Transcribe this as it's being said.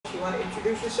you want to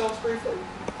introduce yourselves briefly?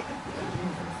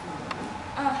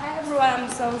 Hi everyone, I'm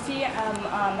Sophie. I'm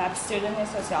a MAP student in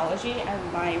sociology,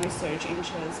 and my research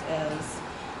interest is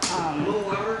A little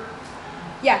louder.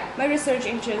 my research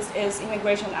interest is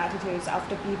immigration attitudes of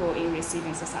the people in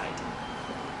receiving society.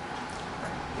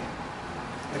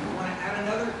 And you want to add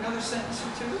another sentence or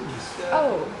two? Just,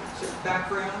 just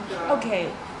background.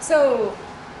 Okay, so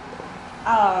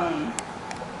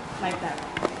my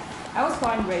background. I was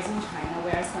born and raised in China,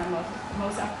 where I spent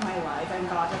most of my life and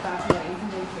got a bachelor in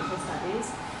communication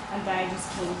studies. And then I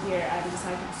just came here and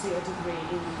decided to pursue a degree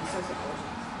in sociology.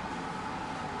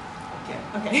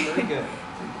 Okay. Very good.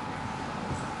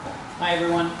 Hi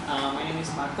everyone, my name is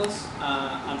Marcos.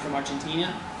 I'm from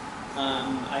Argentina.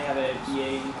 I have a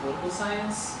BA in political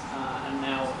science and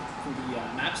now in the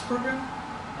MAPS program,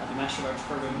 the Master of Arts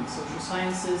program in social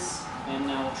sciences, and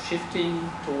now shifting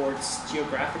towards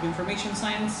geographic information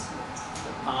science.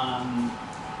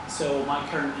 So my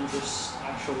current interests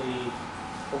actually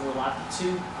overlap the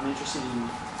two. I'm interested in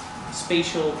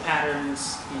spatial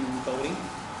patterns in voting,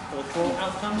 electoral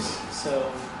outcomes.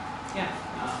 So yeah,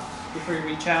 feel free to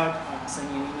reach out, send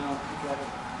me an email if you have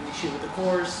an issue with the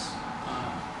course.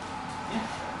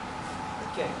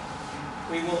 Okay.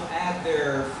 We will add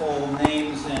their full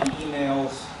names and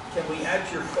emails. Can we add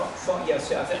your phone?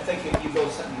 Yes, I think you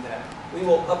both sent me that. We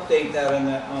will update that on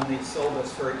the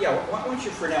syllabus for, yeah, why don't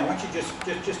you for now, why don't you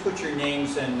just put your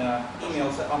names and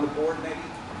emails on the board maybe?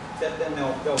 Then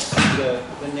they'll see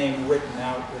the name written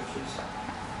out, which is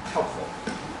helpful.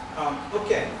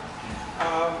 Okay.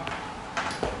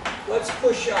 Let's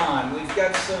push on. We've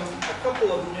got a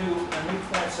couple of new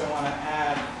points I want to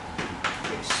add,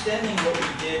 extending what we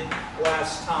did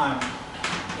last time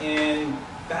in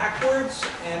backwards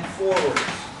and forwards.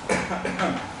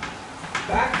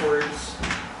 Backwards,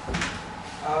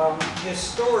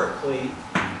 historically,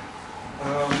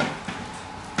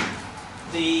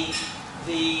 the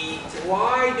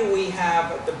why do we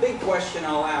have, the big question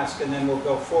I'll ask, and then we'll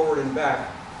go forward and back.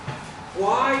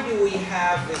 Why do we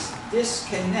have this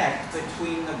disconnect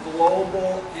between the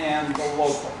global and the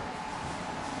local?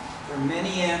 There are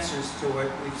many answers to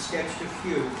it. We've sketched a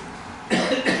few.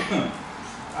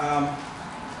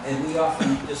 And we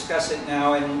often discuss it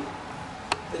now in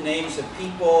the names of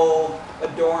people,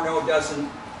 Adorno doesn't,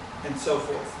 and so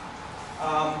forth.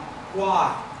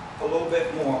 Why? A little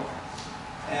bit more.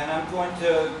 And I'm going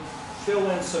to fill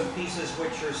in some pieces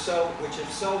which have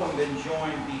seldom been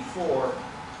joined before,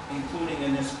 including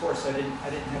in this course. I didn't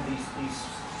have these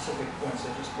specific points.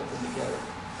 I just put them together.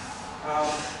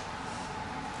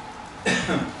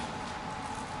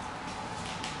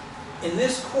 In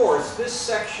this course, this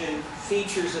section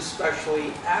features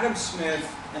especially Adam Smith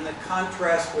and the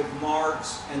contrast with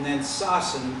Marx, and then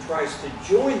Sassen, who tries to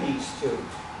join these two.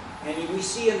 And we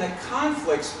see in the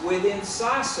conflicts within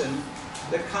Sassen,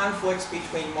 the conflicts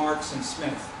between Marx and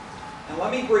Smith. And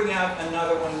let me bring out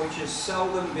another one which has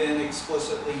seldom been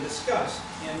explicitly discussed,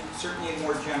 and certainly in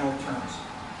more general terms.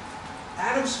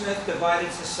 Adam Smith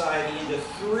divided society into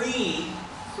three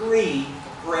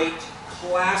great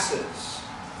classes: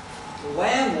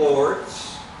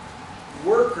 landlords,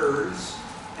 workers,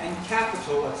 and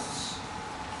capitalists.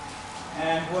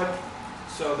 And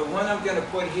so the one I'm going to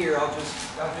put here, I'll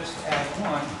just add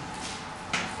one,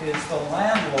 is the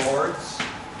landlords,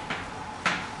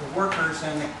 the workers,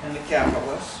 and the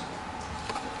capitalists.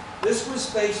 This was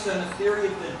based on a theory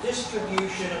of the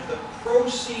distribution of the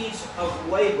proceeds of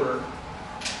labor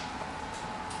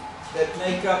that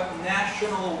make up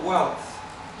national wealth,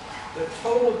 the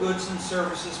total goods and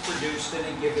services produced in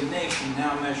a given nation,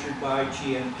 now measured by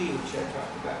GNP, which I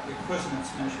talked about, the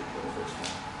Quiznick's measure for the first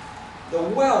time. The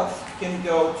wealth can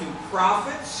go to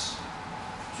profits,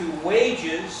 to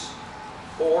wages,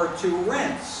 or to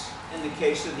rents, in the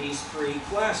case of these three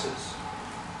classes.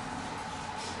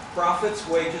 Profits,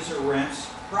 wages, or rents.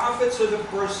 Profits are the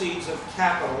proceeds of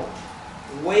capital,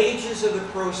 wages are the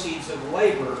proceeds of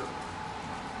labor,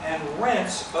 and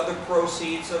rents are the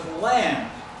proceeds of land.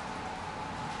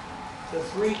 The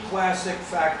three classic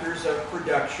factors of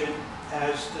production,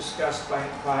 as discussed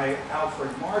by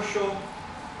Alfred Marshall,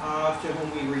 to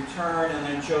whom we return, and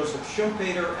then Joseph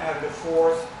Schumpeter added a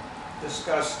fourth,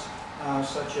 discussed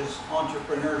such as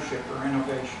entrepreneurship or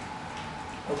innovation.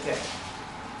 Okay.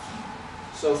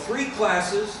 So three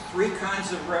classes, three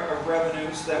kinds of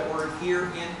revenues that were here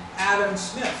in Adam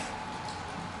Smith.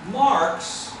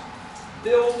 Marx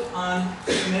built on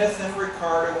Smith and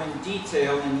Ricardo in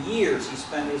detail in years. He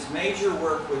spent his major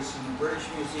work was in the British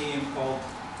Museum called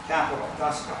Capital,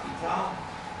 Das Kapital.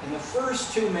 In the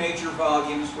first two major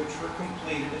volumes, which were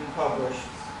completed and published,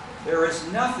 there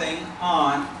is nothing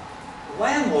on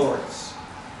landlords.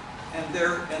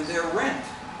 their rent.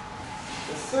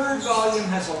 The third volume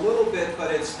has a little bit,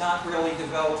 but it's not really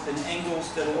developed, and Engels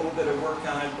did a little bit of work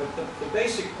on it, but the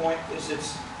basic point is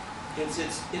it's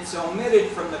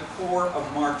omitted from the core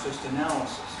of Marxist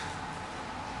analysis.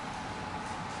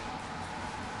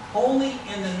 Only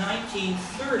in the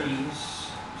 1930s,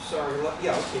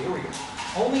 here we go.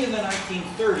 Only in the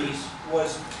 1930s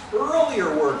was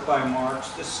earlier work by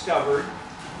Marx discovered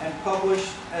and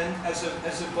published as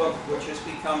a book which has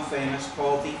become famous,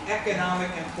 called The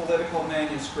Economic and Political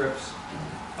Manuscripts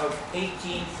of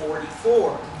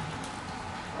 1844.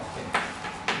 Okay.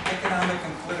 Economic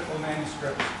and Political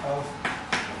Manuscripts of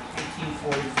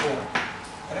 1844.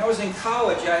 When I was in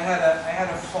college, I had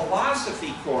a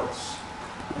philosophy course,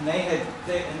 and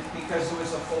because there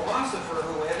was a philosopher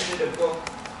who edited a book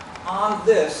on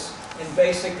this, and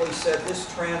basically said this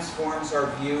transforms our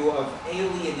view of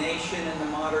alienation in the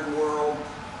modern world,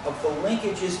 of the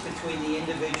linkages between the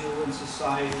individual and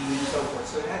society, and so forth.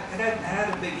 So it had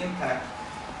a big impact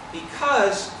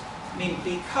because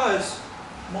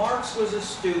Marx was a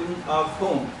student of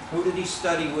whom? Who did he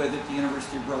study with at the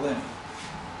University of Berlin?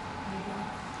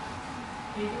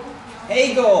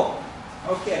 Hegel.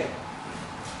 Okay.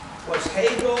 Was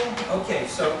Hegel? Okay,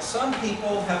 so some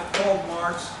people have called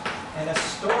Marx an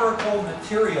historical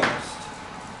materialist.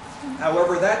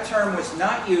 However, that term was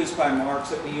not used by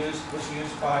Marx, it was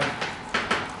used by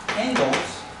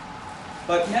Engels.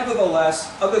 But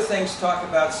nevertheless, other things talk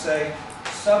about, say,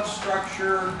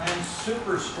 substructure and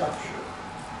superstructure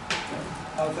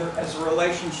as a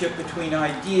relationship between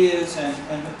ideas and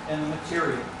the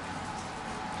material.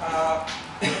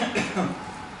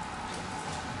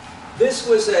 This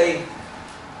was a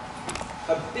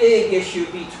big issue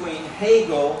between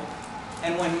Hegel,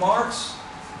 and when Marx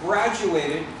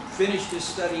graduated, finished his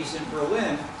studies in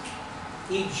Berlin,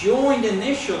 he joined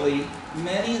initially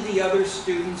many of the other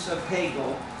students of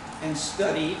Hegel and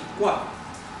studied what?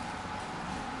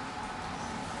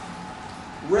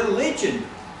 Religion.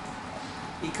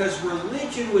 Because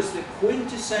religion was the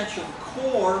quintessential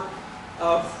core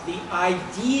of the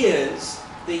ideas,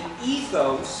 the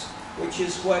ethos, which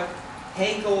is what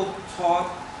Hegel taught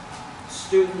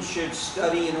students should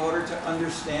study in order to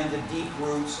understand the deep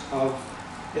roots of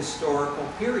historical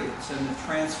periods, and the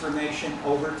transformation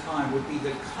over time would be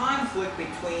the conflict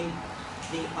between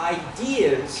the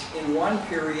ideas in one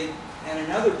period and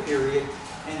another period,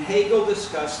 and Hegel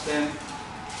discussed then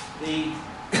the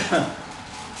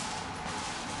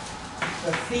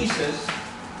the thesis,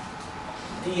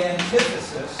 the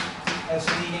antithesis, as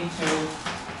leading to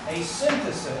a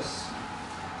synthesis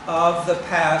of the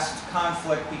past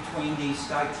conflict between these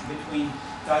dichotomies.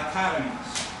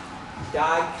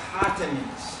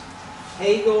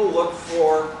 Hegel looked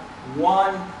for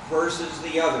one versus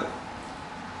the other.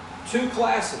 Two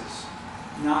classes,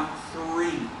 not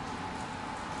three.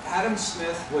 Adam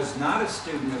Smith was not a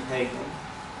student of Hegel.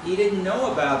 He didn't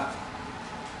know about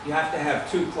you have to have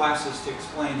two classes to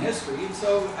explain history, and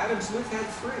so Adam Smith had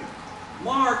three.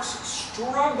 Marx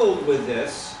struggled with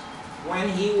this when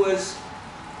he was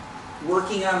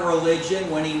working on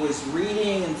religion, when he was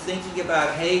reading and thinking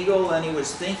about Hegel, and he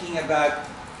was thinking about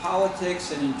politics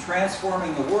and in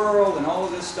transforming the world and all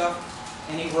of this stuff,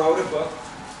 and he wrote a book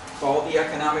called The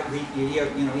Economic. He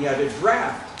had a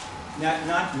draft,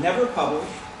 never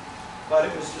published, but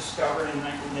it was discovered in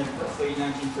roughly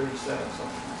 1937,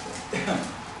 something like that.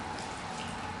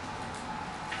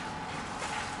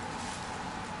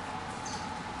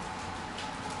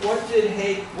 What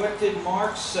did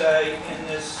Marx say in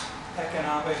this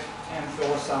economic and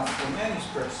philosophical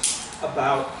manuscripts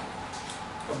about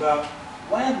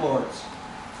landlords?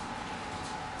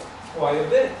 Quite a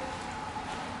bit.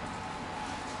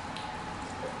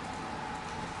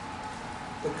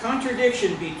 The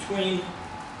contradiction between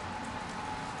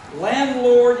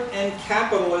landlord and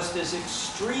capitalist is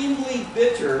extremely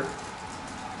bitter,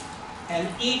 and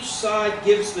each side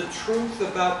gives the truth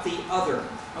about the other.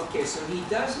 Okay, so he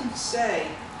doesn't say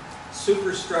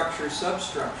superstructure,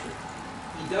 substructure.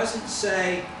 He doesn't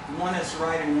say one is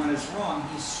right and one is wrong.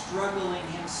 He's struggling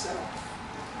himself.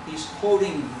 He's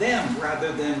quoting them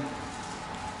rather than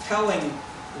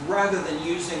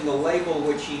using the label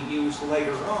which he used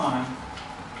later on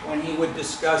when he would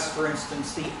discuss, for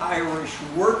instance, the Irish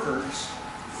workers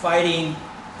fighting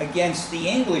against the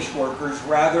English workers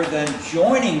rather than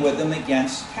joining with them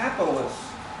against capitalists.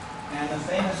 And the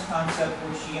famous concept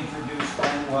which he introduced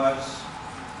then was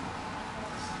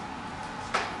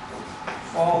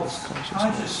false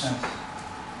consciousness.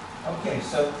 Okay,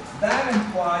 so that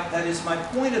implied, that is, my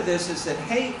point of this is that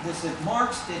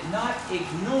Marx did not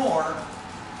ignore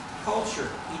culture.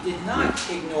 He did not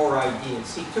ignore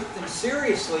ideas. He took them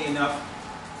seriously enough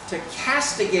to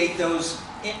castigate those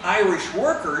Irish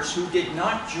workers who did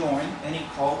not join, and he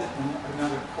called it, and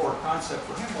another core concept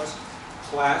for him was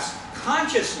class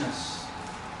consciousness.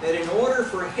 That in order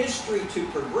for history to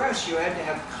progress, you had to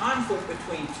have conflict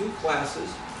between two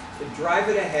classes to drive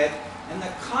it ahead, and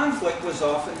the conflict was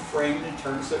often framed in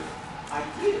terms of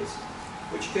ideas,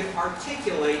 which could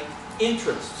articulate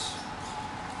interests.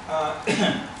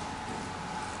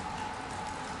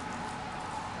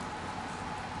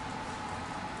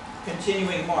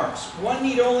 Continuing Marx, one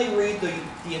need only read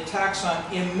the attacks on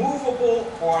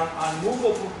immovable or on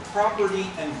unmovable property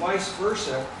and vice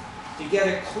versa to get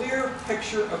a clear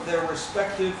picture of their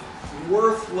respective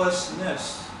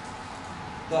worthlessness.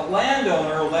 The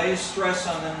landowner lays stress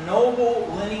on the noble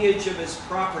lineage of his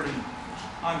property,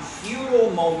 on feudal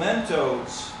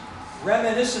mementos,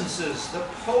 reminiscences, the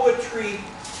poetry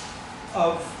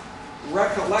of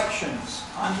recollections,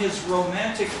 on his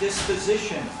romantic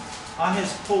disposition, on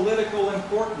his political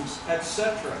importance,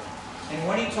 etc. And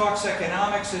when he talks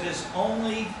economics, it is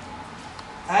only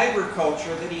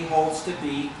agriculture that he holds to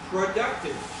be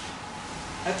productive.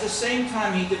 At the same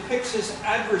time, he depicts his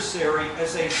adversary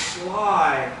as a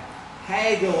sly,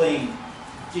 haggling,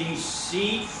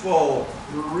 deceitful,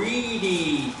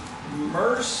 greedy,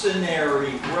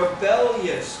 mercenary,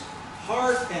 rebellious,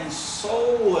 heart and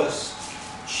soulless,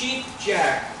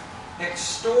 cheapjack,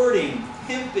 extorting,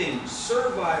 pimping,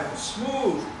 servile,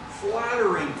 smooth,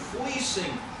 flattering,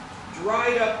 fleecing,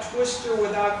 dried up twister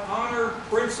without honor,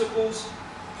 principles,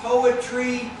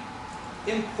 poetry,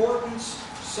 importance,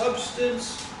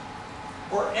 substance,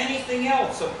 or anything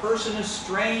else. A person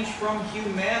estranged from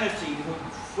humanity who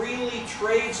freely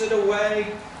trades it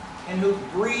away and who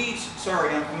breeds,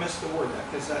 sorry, I missed the word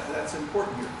because that's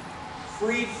important here,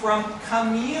 freed from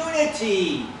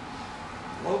community,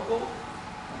 local,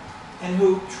 and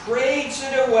who trades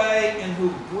it away and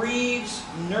who breeds,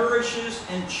 nourishes,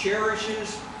 and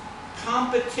cherishes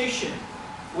competition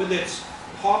with its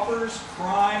paupers,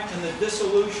 crime, and the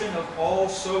dissolution of all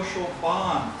social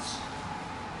bonds.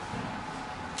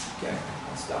 Okay,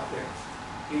 I'll stop there.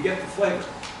 You get the flavor.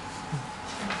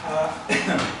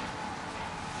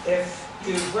 If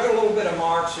you've read a little bit of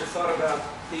Marx or thought about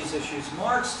these issues,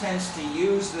 Marx tends to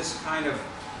use this kind of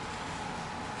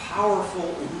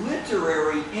powerful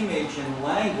literary image and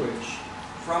language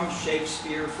from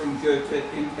Shakespeare, from Goethe,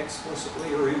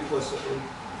 explicitly or implicitly,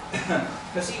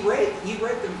 because he read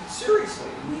them seriously,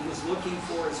 and he was looking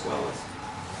for as well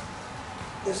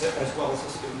as a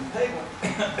student Hegel.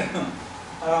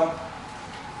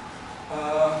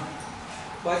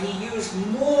 But he used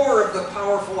more of the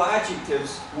powerful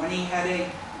adjectives when he had a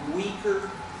weaker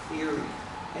theory,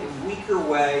 a weaker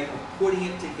way of putting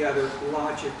it together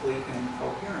logically and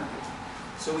coherently.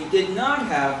 So he did not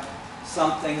have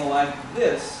something like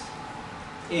this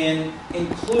in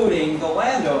including the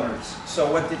landowners.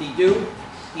 So what did he do?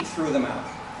 He threw them out,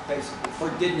 basically, or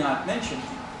did not mention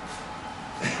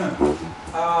them.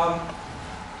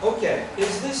 Okay,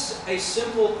 is this a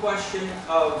simple question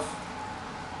of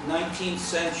 19th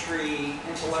century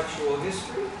intellectual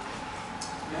history?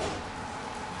 No.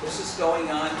 This is going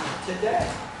on today.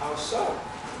 How so?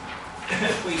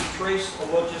 If we trace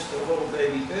just a little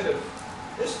baby bit of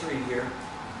history here,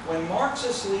 when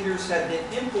Marxist leaders had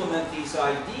to implement these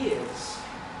ideas,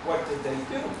 what did they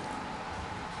do?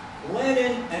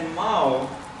 Lenin and Mao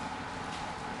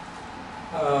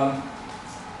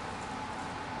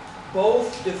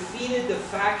both defeated the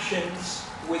factions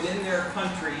within their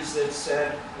countries that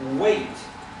said, wait.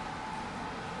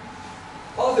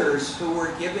 Others who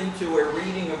were given to a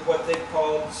reading of what they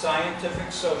called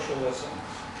scientific socialism,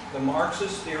 the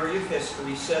Marxist theory of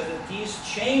history, said that these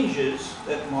changes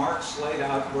that Marx laid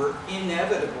out were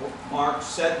inevitable. Marx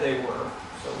said they were,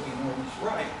 so we know he's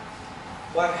right.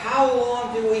 But how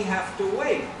long do we have to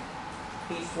wait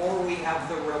before we have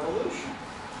the revolution?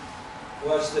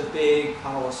 Was the big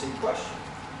policy question.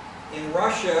 In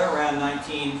Russia, around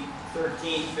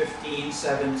 1913, 15,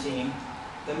 17,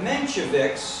 the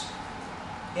Mensheviks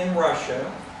in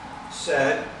Russia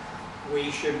said, we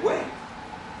should wait.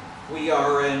 We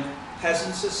are a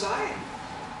peasant society,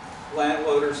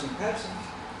 landloaders and peasants.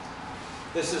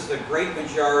 This is the great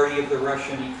majority of the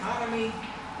Russian economy.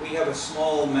 We have a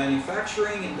small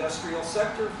manufacturing, industrial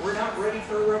sector. We're not ready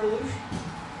for a revolution.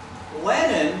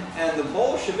 Lenin and the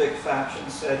Bolshevik faction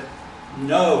said,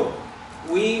 no,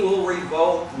 we will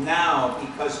revolt now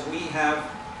because we have,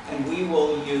 and we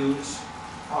will use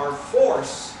our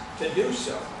force to do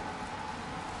so.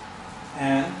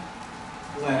 And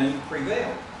Lenin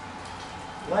prevailed.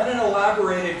 Lenin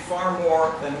elaborated far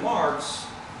more than Marx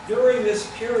during this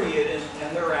period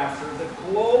and thereafter, the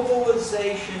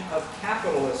globalization of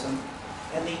capitalism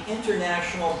and the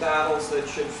international battles that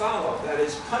should follow. That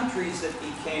is, countries that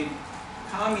became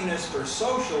communist or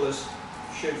socialist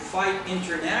should fight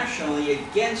internationally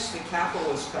against the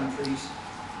capitalist countries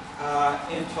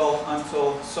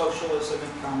until socialism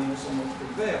and communism would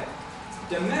prevail.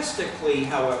 Domestically,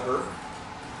 however,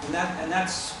 and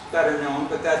that's better known,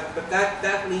 but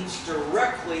that leads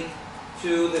directly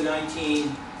to the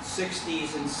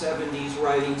 1960s and 70s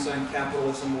writings on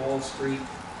capitalism, Wall Street,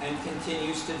 and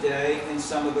continues today in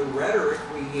some of the rhetoric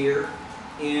we hear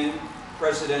in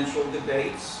presidential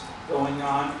debates going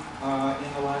on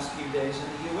in the last few days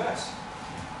in the U.S.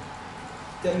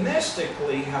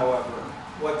 Domestically, however,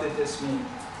 what did this mean?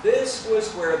 This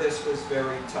was where this was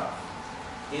very tough.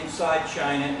 Inside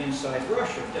China, inside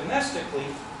Russia. Domestically,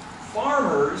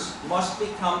 farmers must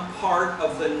become part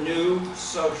of the new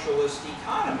socialist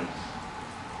economy.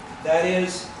 That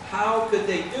is, how could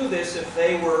they do this if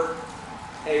they were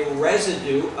a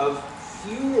residue of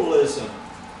feudalism?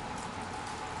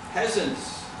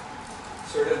 Peasants,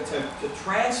 sort of to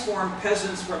transform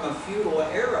peasants from a feudal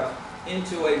era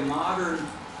into a modern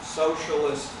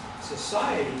socialist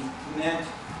society meant,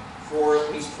 for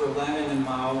at least for Lenin and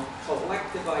Mao,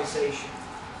 collectivization.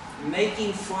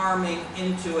 Making farming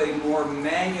into a more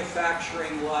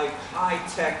manufacturing-like,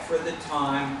 high-tech for the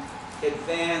time,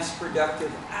 advanced,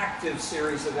 productive, active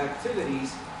series of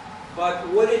activities. But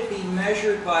would it be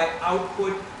measured by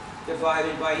output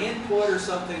divided by input or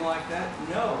something like that?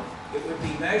 No. It would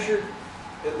be measured,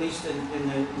 at least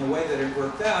in the way that it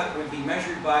worked out, it would be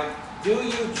measured by, do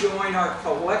you join our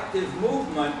collective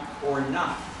movement or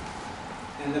not?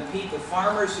 And the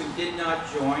farmers who did not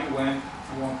join went,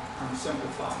 I'm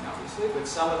simplifying obviously, but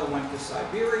some of them went to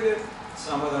Siberia,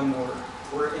 some of them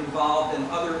were involved in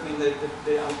other,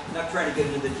 I'm not trying to get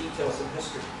into the details of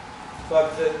history,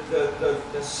 but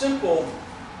the simple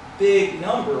big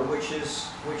number, which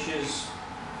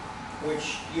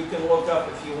you can look up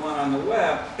if you want on the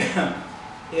web,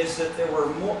 is that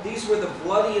these were the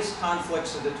bloodiest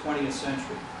conflicts of the 20th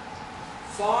century.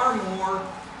 Far more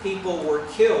people were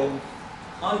killed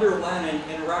under Lenin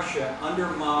in Russia, under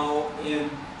Mao in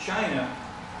China,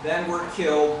 than were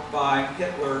killed by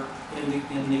Hitler in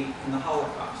the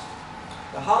Holocaust.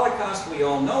 The Holocaust we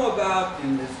all know about,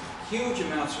 and there's huge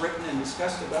amounts written and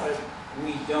discussed about it.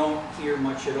 We don't hear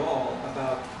much at all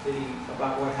about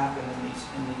what happened in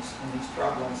these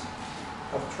problems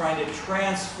of trying to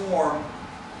transform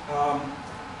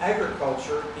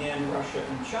agriculture in Russia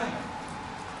and China.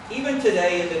 Even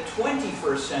today, in the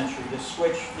 21st century, to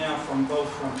switch now from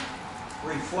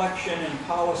reflection and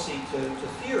policy to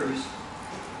theories,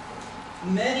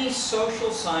 many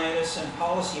social scientists and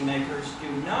policymakers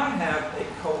do not have a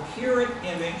coherent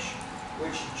image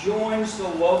which joins the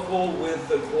local with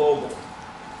the global.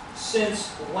 Since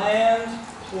land,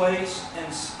 place,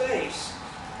 and space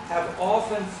have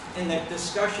often, in the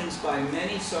discussions by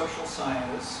many social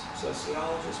scientists,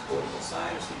 sociologists, political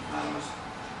scientists, economists,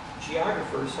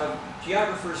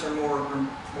 geographers are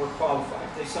more qualified.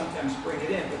 They sometimes bring it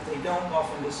in, but they don't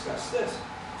often discuss this.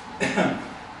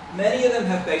 Many of them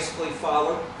have basically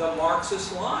followed the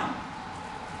Marxist line,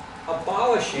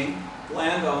 abolishing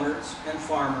landowners and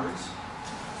farmers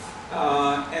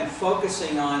and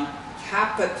focusing on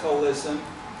capitalism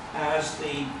as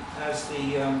the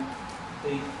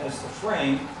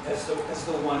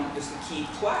key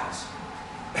class.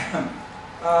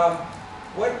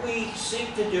 What we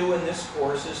seek to do in this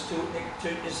course is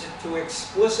to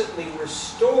explicitly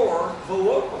restore the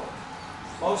local.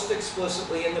 Most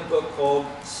explicitly in the book called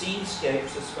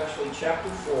Scenescapes, especially chapter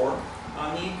 4,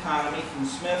 on the economy, from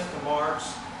Smith to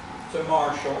Marx to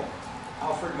Marshall,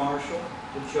 Alfred Marshall,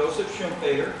 to Joseph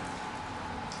Schumpeter.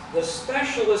 The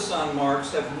specialists on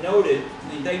Marx have noted,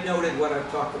 they've noted what I've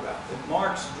talked about, that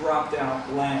Marx dropped out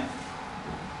land.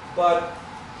 But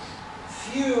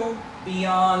few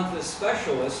beyond the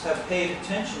specialists have paid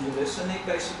attention to this, and they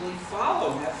basically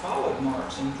have followed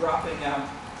Marx in dropping out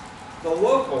the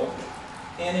local.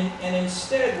 And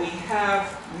instead we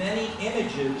have many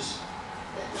images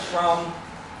from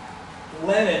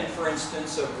Lenin, for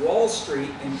instance, of Wall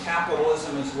Street and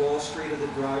capitalism as Wall Street as the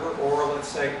driver, or let's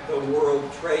say the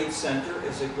World Trade Center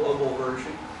as a global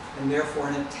version, and therefore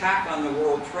an attack on the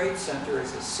World Trade Center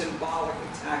is a symbolic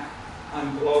attack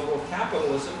on global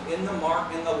capitalism in the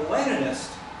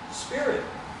Leninist spirit.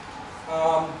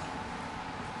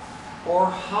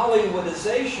 Or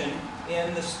Hollywoodization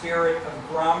in the spirit of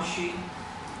Gramsci,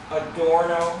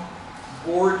 Adorno,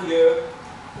 Bourdieu,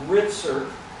 Ritzer,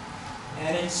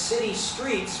 And in city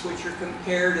streets, which are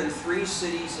compared in 3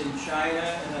 cities in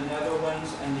China, in the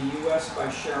Netherlands, and the US by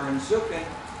Sharon Zukin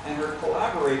and her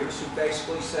collaborators, who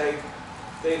basically say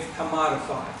they've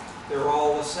commodified. They're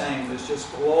all the same. There's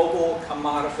just global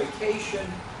commodification,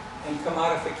 and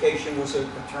commodification was a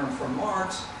term from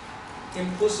Marx,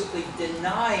 implicitly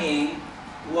denying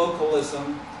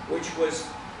localism, which was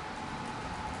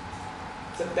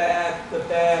the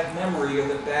bad memory or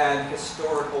the bad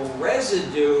historical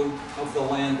residue of the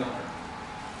landowner.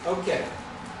 Okay.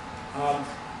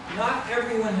 Not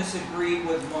everyone has agreed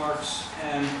with Marx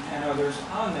and others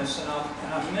on this, and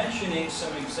I'm mentioning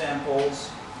some examples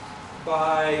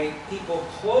by people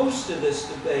close to this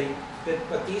debate,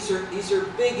 but these are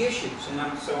big issues, and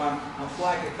I'll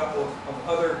flag a couple of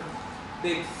other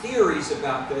big theories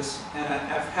about this, and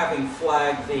having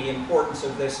flagged the importance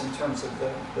of this in terms of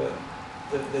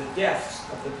the deaths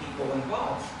of the people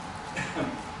involved.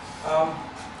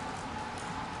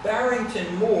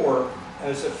 Barrington Moore,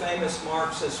 as a famous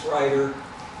Marxist writer,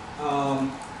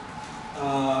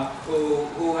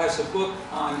 who has a book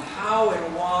on how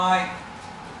and why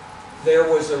there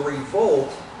was a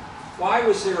revolt. Why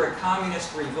was there a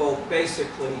communist revolt,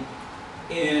 basically,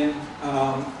 and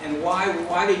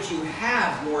why did you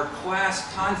have more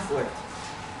class conflict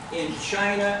in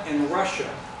China and Russia,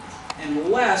 and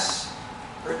less,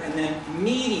 and then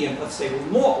medium, let's say,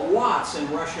 lots in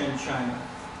Russia and China,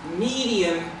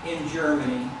 medium in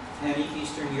Germany and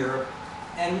Eastern Europe,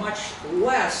 and much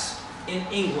less in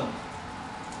England.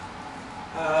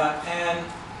 And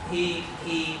he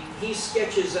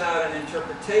sketches out an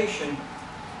interpretation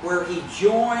where he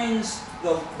joins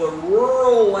the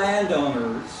rural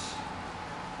landowners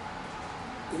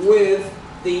with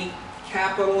the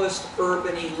capitalist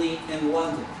urban elite in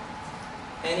London.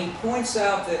 And he points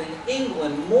out that in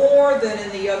England, more than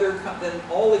than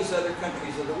all these other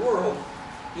countries of the world,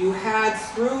 you had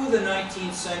through the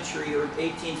 19th century, or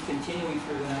 18th, continuing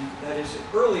through the 19th, that is,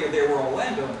 earlier they were all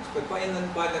landowners, but by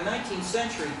the 19th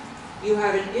century, you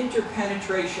had an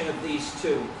interpenetration of these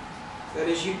two. That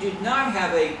is, you did not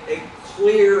have a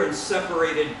clear and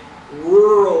separated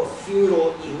rural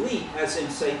feudal elite, as in,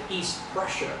 say, East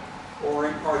Prussia, or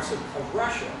in parts of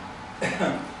Russia.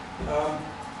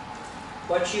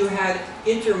 But you had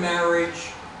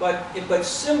intermarriage, but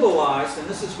symbolized, and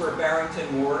this is where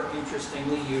Barrington Moore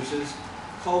interestingly uses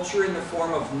culture in the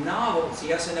form of novels. He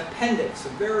has an appendix,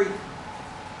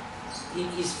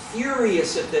 he's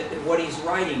furious at what he's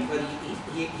writing, but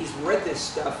he's read this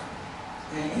stuff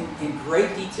in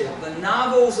great detail. The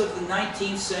novels of the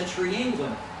 19th century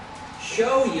England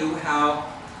show you how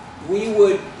we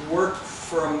would work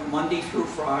from Monday through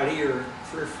Friday, or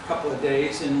for a couple of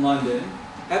days in London,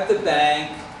 at the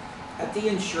bank, at the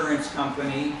insurance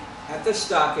company, at the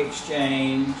stock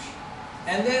exchange,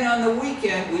 and then on the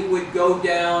weekend we would go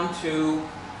down to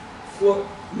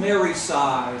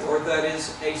Maryside, or that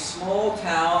is a small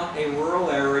town, a rural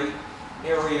area,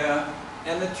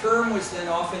 and the term was then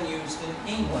often used in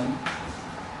England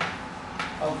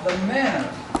of the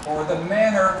manor, or the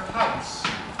manor house.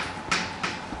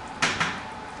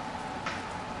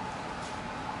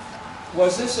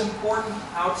 Was this important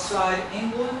outside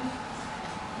England?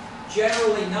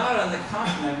 Generally not on the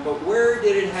continent, but where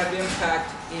did it have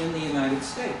impact in the United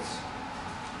States?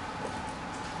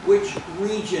 Which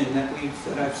region that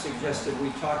I've suggested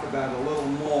we talk about a little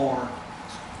more,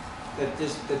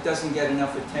 that doesn't get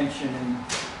enough attention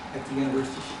at the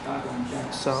University of Chicago in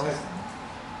general?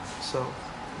 South.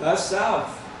 The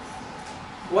South.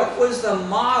 What was the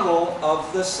model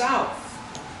of the South?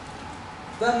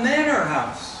 The manor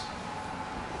house.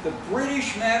 The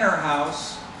British manor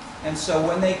house. And so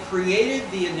when they created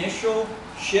the initial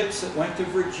ships that went to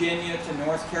Virginia, to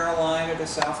North Carolina, to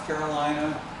South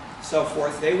Carolina, so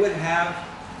forth, they would have,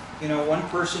 one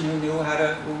person who knew how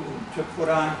to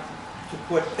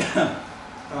put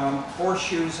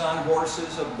horseshoes on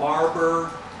horses, a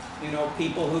barber,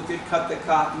 people who could cut the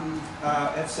cotton,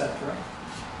 etc.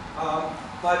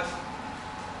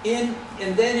 And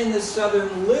then in the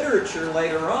Southern literature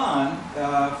later on,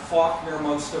 Faulkner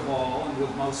most of all, and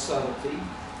with most subtlety,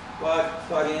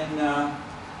 but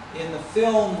in the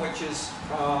film, which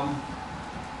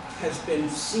has been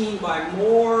seen by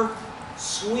more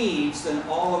Swedes than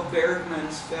all of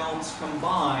Bergman's films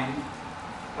combined,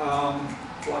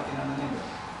 blocking on the name of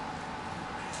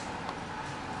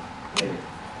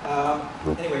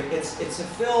it. Anyway, it's a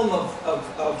film of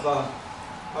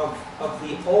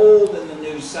the old and the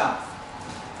new South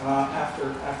after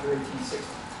 1860.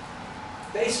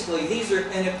 Basically, these are,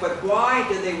 but why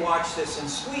did they watch this in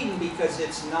Sweden? Because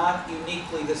it's not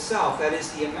uniquely the South. That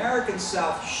is, the American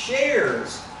South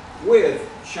shares with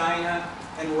China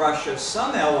and Russia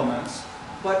some elements,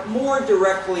 but more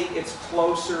directly it's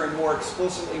closer and more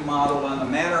explicitly modeled on the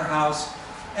manor house,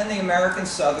 and the American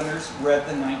Southerners read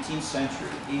the 19th century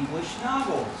English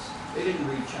novels. They didn't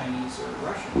read Chinese or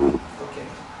Russian. Okay.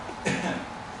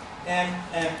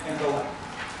 and the like.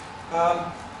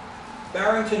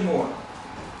 Barrington Moore.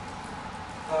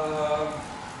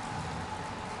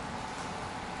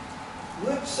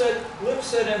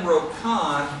 Lipset and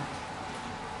Rokan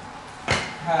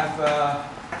have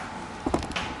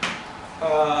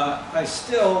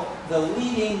still the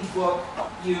leading book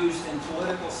used in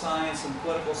political science and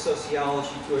political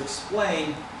sociology to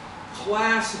explain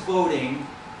class voting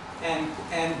and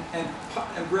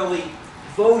really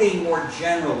voting more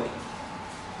generally.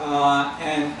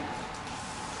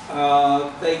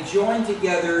 They join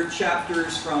together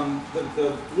chapters from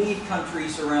the lead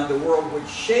countries around the world which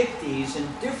shaped these and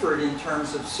differed in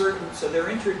terms of certain, so their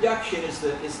introduction is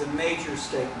the major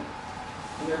statement.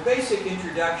 And their basic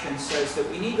introduction says that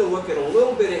we need to look at a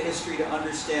little bit of history to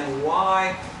understand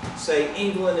why, say,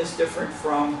 England is different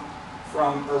from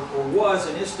or was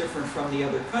and is different from the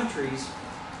other countries,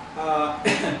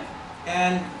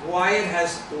 and why it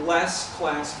has less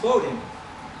class voting.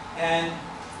 And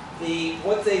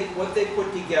what they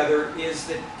put together is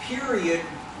that period.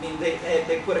 I mean,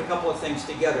 they put a couple of things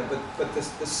together, but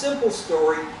the simple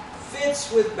story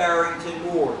fits with Barrington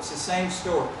Moore. It's the same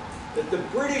story. That the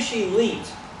British elite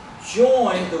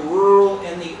joined the rural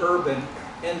and the urban,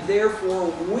 and therefore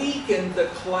weakened the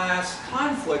class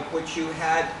conflict which you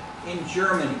had in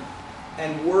Germany,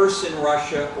 and worse in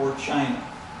Russia or China,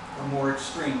 or more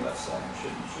extreme, let's say.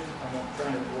 I'm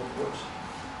trying to work worse.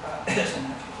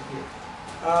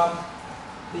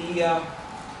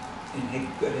 In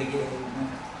good Hegelian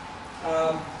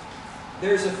manner.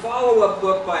 There's a follow-up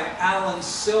book by Alan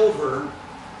Silver,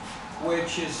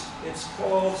 which it's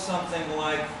called something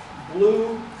like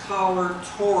Blue Collar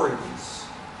Tories,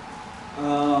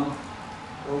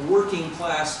 or Working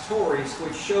Class Tories,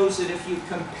 which shows that if you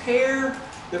compare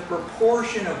the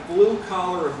proportion of blue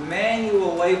collar, of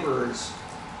manual laborers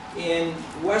in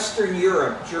Western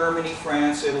Europe, Germany,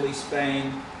 France, Italy,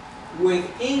 Spain, with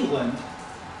England,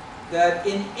 that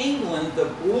in England the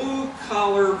blue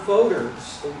collar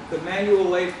voters, the manual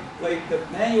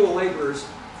laborers,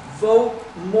 vote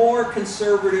more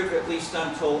conservative, at least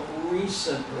until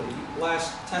recently.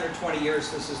 Last 10 or 20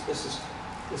 years, this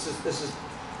has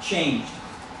changed.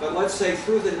 But let's say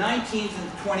through the 19th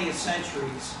and 20th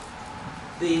centuries,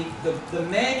 the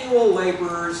manual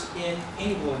laborers in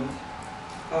England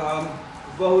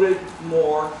voted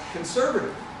more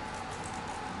conservative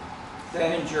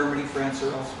than in Germany, France,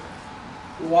 or elsewhere.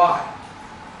 Why?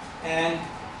 And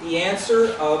the answer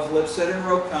of Lipset and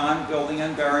Rokan, building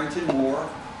on Barrington Moore,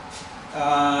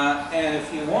 and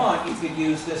if you want, you could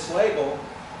use this label.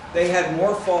 They had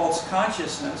more false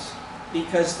consciousness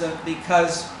because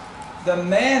the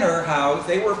manor house,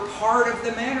 they were part of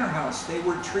the manor house. They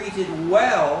were treated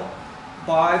well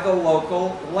by the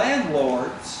local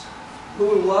landlords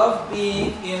who loved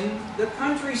being in the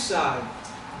countryside.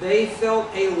 They felt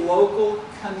a local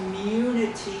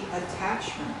community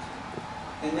attachment,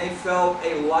 and they felt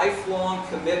a lifelong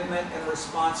commitment and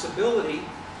responsibility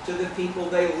to the people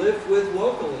they lived with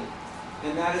locally.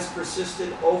 And that has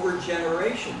persisted over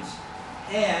generations.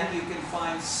 And you can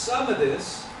find some of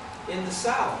this in the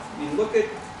South. I mean,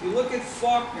 you look at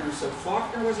Faulkner. So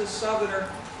Faulkner was a Southerner.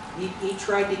 He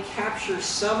tried to capture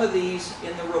some of these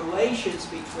in the relations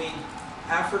between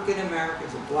African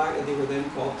Americans and black, they were then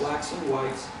called blacks and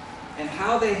whites, and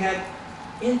how they had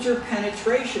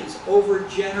interpenetrations over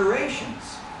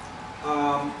generations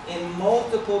in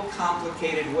multiple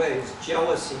complicated ways.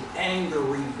 Jealousy, anger,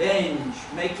 revenge,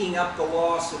 making up the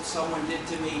loss that someone did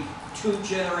to me 2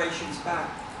 generations back.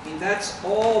 I mean, that's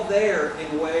all there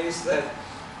in ways that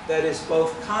is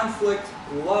both conflict,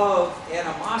 love,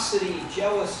 animosity,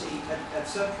 jealousy,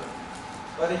 etc.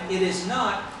 But it is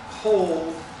not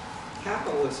cold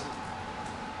capitalism.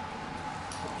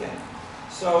 Okay,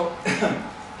 so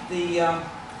the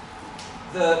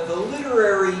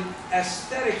literary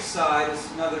aesthetic side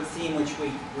is another theme which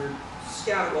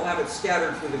we'll have it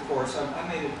scattered through the course. I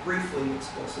made it briefly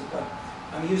explicit, but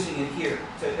I'm using it here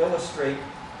to illustrate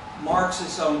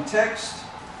Marx's own text,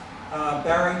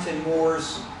 Barrington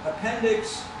Moore's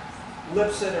appendix,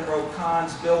 Lipset and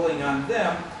Rokan's building on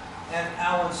them, and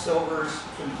Alan Silver's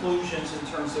conclusions in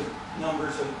terms of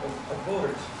numbers of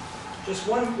voters. Just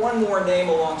one more name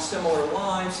along similar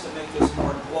lines to make this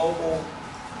more global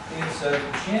is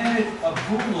Janet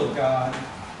Abulagad.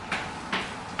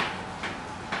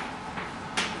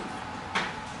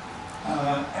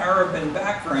 Arab in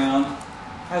background,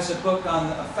 has a book on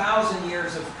 1,000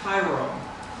 Years of Cairo.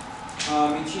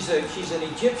 And she's an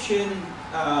Egyptian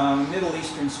Middle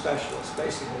Eastern specialist,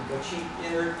 basically. But she,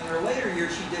 in her later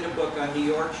years, she did a book on New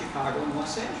York, Chicago, and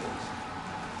Los Angeles.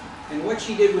 And what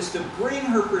she did was to bring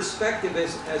her perspective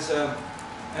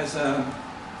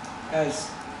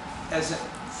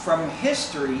from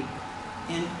history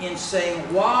in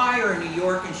saying why are New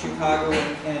York and Chicago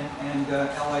and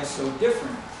LA so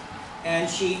different. And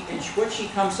what she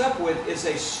comes up with is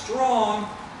a strong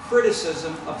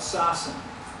criticism of Sasson.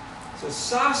 So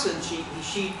Sasson,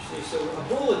 so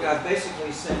Abouelghad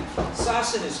basically saying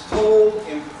Sasson is cold,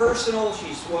 impersonal.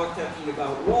 She's talking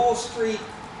about Wall Street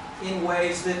in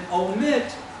ways that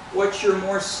omit what you're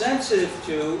more sensitive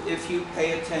to if you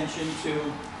pay attention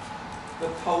to the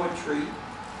poetry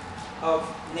of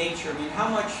nature.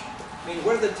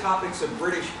 What are the topics of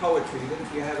British poetry, even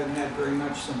if you haven't had very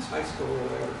much since high school or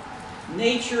whatever?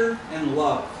 Nature and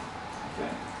love.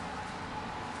 Okay.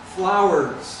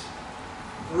 Flowers,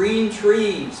 green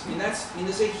trees.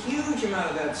 There's a huge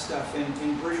amount of that stuff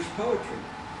in British poetry.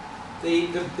 The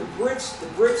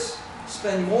Brits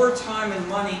spend more time and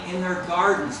money in their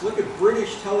gardens. Look at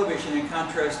British television in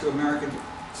contrast to American.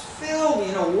 It's filled,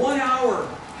 1 hour.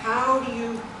 How do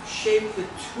you shape the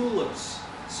tulips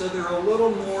so they're a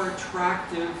little more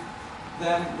attractive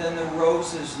than the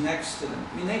roses next to them?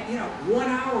 1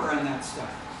 hour on that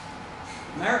stuff.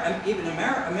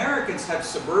 Americans have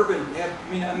suburban,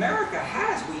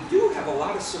 we do have a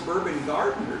lot of suburban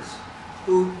gardeners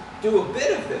who do a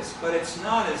bit of this, but it's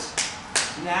not as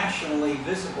nationally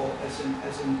visible as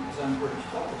on British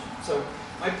television. So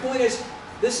my point is,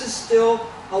 this is still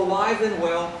alive and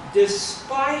well,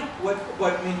 despite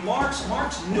Marx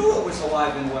knew it was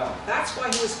alive and well. That's why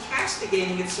he was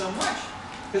castigating it so much,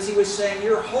 because he was saying,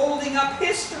 you're holding up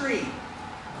history.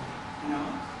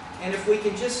 And if we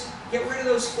can just get rid of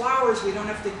those flowers, we don't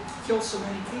have to kill so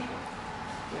many people.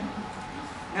 Okay?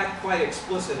 Not quite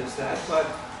explicit as that, but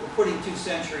we're putting 2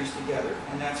 centuries together,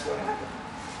 and that's what happened.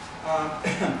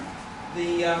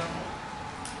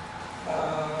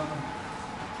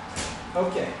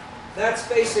 Okay, that's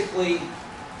basically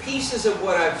pieces of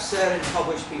what I've said and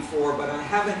published before, but I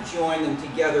haven't joined them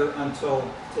together until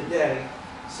today.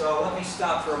 So let me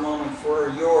stop for a moment for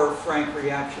your frank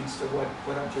reactions to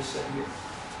what I've just said here.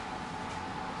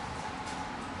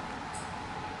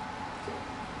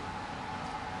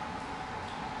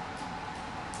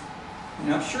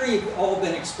 And I'm sure you've all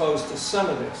been exposed to some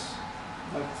of this,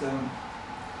 but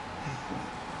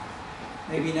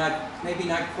maybe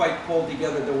not quite pulled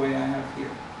together the way I have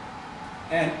here.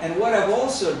 And what I've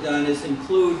also done is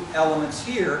include elements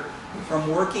here from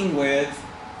working with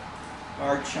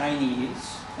our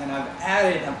Chinese, and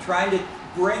I'm trying to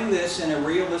bring this in a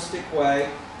realistic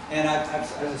way, and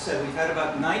as I said, we've had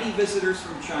about 90 visitors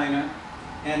from China,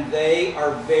 and they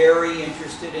are very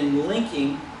interested in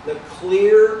linking the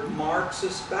clear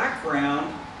Marxist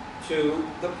background to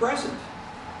the present.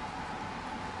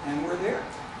 And we're there.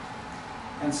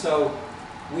 And so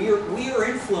we are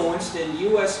influenced in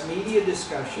U.S. media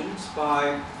discussions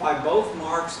by both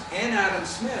Marx and Adam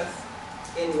Smith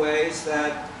in ways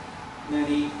that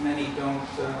many don't.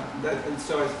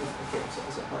 So as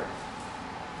a part.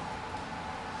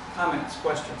 Comments,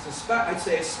 questions? I'd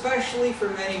say especially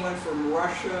from anyone from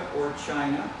Russia or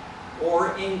China,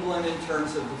 or England in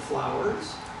terms of the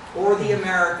flowers, or the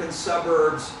American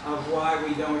suburbs of why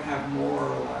we don't have more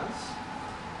or less,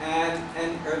 and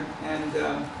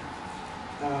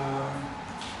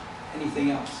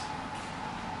anything else?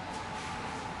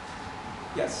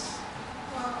 Yes.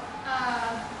 Well,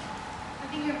 I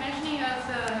think you're mentioning of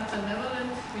the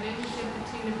benevolent relationship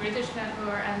between the British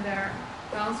network and their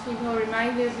townspeople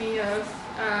reminded me of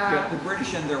The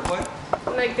British and their what?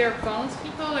 like their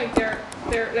townspeople, like they're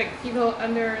like people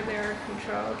under their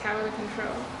control, capital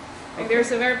control. Like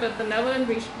there's a very benevolent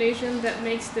relation that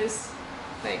makes this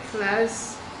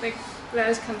less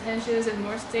contentious and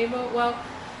more stable. Well,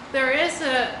 there is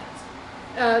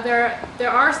there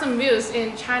are some views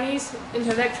in Chinese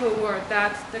intellectual world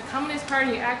that the Communist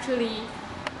Party actually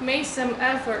made some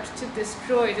effort to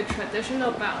destroy the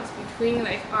traditional bonds between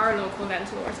our local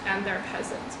landlords and their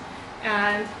peasants,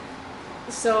 and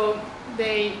so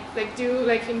they do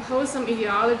impose some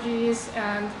ideologies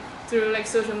and through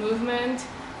social movement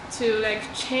to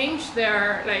change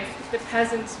their the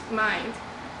peasants' mind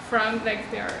from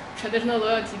their traditional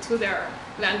loyalty to their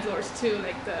landlords to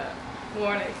the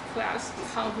more class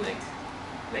conflict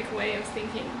way of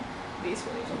thinking these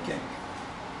relations. Okay.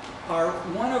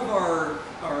 One of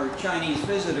our Chinese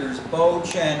visitors, Bo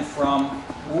Chen from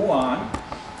Wuhan.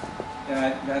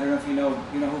 I don't know if you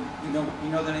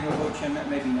know the name of Bo Chen,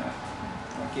 maybe not.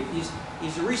 Okay,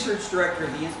 he's a research director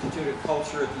of the Institute of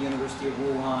Culture at the University of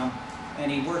Wuhan,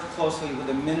 and he worked closely with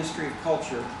the Ministry of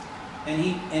Culture. And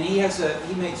he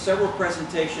made several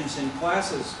presentations in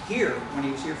classes here when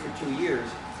he was here for 2 years.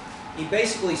 He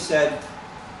basically said,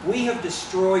 we have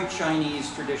destroyed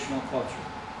Chinese traditional culture,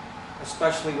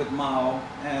 especially with Mao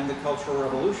and the Cultural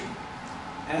Revolution.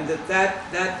 And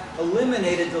that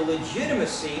eliminated the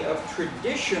legitimacy of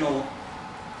traditional,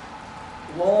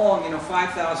 long,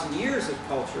 5,000 years of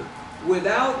culture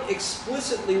without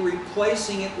explicitly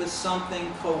replacing it with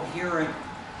something coherent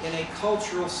in a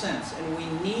cultural sense. And we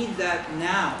need that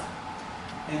now.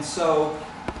 And so,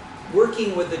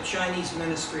 working with the Chinese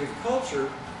Ministry of Culture,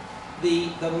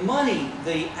 the money,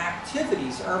 the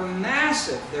activities are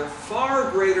massive. They're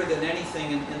far greater than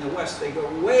anything in the West. They go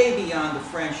way beyond the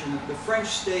French, and the French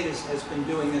state has been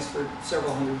doing this for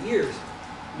several hundred years,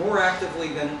 more actively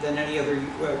than any other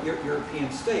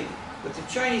European state. But the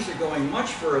Chinese are going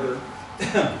much further,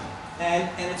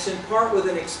 and it's in part with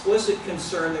an explicit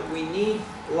concern that we need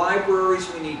libraries,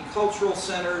 we need cultural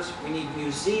centers, we need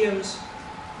museums,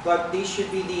 but these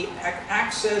should be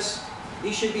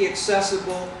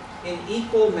accessible in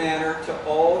equal manner to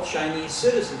all Chinese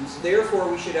citizens. Therefore,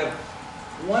 we should have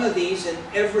one of these in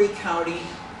every county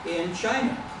in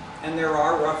China. And there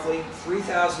are roughly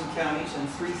 3,000 counties and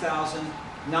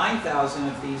 9,000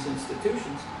 of these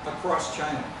institutions across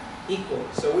China equally.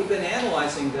 So we've been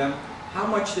analyzing them. How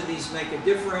much do these make a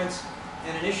difference?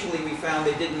 And initially we found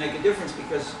they didn't make a difference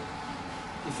because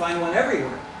you find one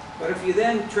everywhere. But if you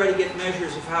then try to get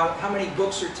measures of how many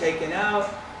books are taken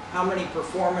out, how many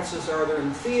performances are there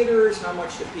in theaters, how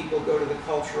much do people go to the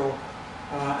cultural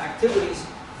activities,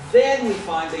 then we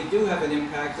find they do have an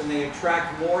impact and they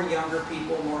attract more younger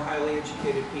people, more highly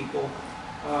educated people,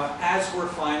 as we're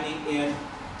finding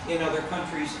in other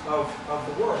countries of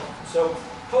the world. So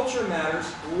culture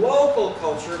matters, local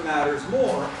culture matters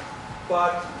more,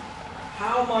 but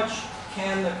how much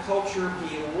can the culture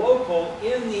be local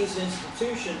in these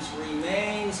institutions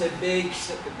remains a big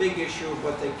issue of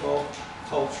what they call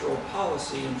cultural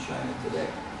policy in China today.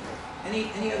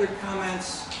 Any other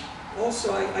comments?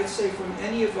 Also, I'd say from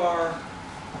any of our,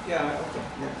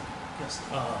 Yes.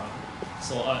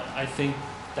 So I think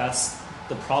that's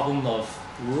the problem of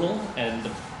rural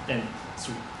and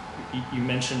so you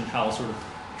mentioned how sort of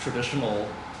traditional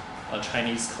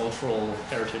Chinese cultural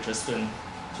heritage has been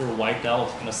sort of wiped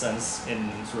out in a sense in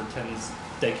sort of 10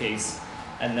 decades,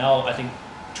 and now I think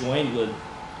joined with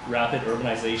rapid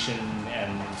urbanization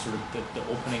and sort of the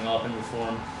opening up and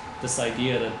reform, this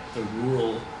idea that the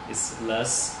rural is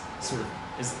less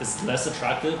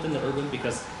attractive than the urban,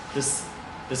 because this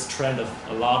trend of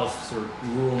a lot of sort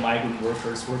of rural migrant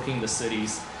workers working in the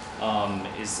cities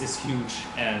is huge.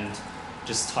 And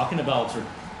just talking about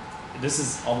this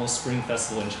is almost Spring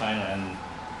Festival in China, and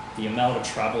the amount of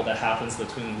travel that happens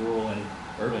between rural and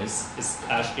urban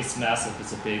it's massive.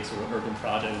 It's a big sort of urban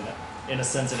project in a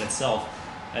sense in itself.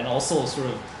 And also sort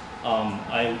of,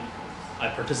 I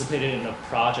participated in a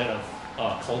project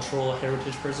of cultural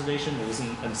heritage preservation. It was in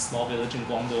a small village in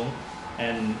Guangdong,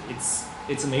 and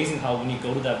it's amazing how when you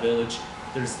go to that village,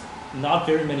 there's not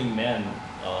very many men,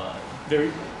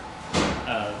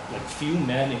 like few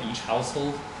men in each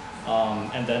household,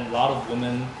 and then a lot of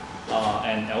women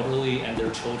and elderly and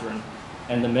their children.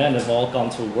 And the men have all gone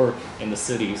to work in the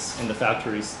cities, in the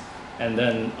factories. And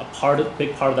then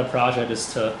big part of the project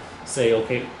is to say,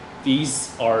 okay,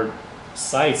 these are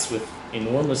sites with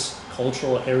enormous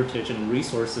cultural heritage and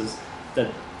resources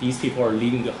that these people are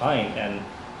leaving behind, and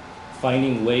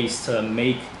finding ways to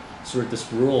make sort of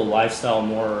this rural lifestyle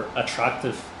more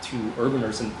attractive to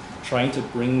urbaners, and trying to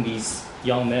bring these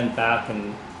young men back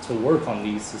and to work on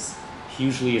these is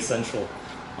hugely essential.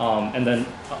 And then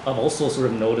I've also sort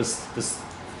of noticed this,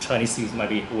 Chinese students might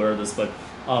be aware of this, but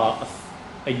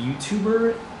a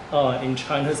YouTuber in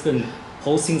China has been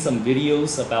posting some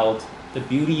videos about the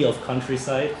beauty of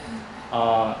countryside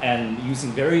and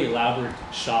using very elaborate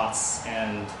shots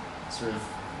and sort of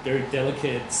very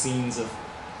delicate scenes of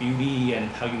beauty and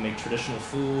how you make traditional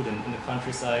food in the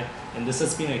countryside. And this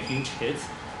has been a huge hit.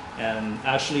 And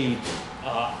actually,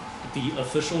 the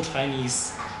official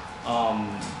Chinese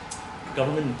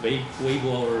government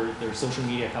Weibo, or their social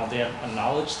media account, they have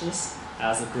acknowledged this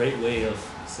as a great way of,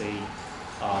 say,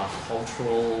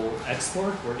 cultural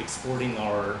export. We're exporting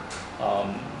our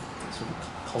sort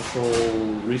of cultural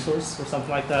resource or something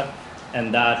like that.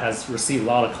 And that has received a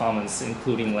lot of comments,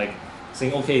 including like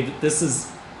saying, okay, this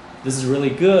is really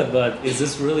good, but is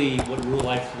this really what rural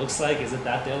life looks like? Is it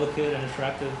that delicate and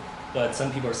attractive? But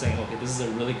some people are saying, okay, this is a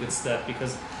really good step,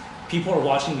 because people are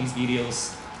watching these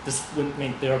videos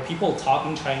there are people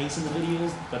talking Chinese in the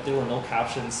videos, but there were no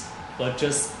captions. But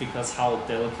just because how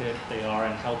delicate they are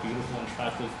and how beautiful and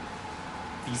attractive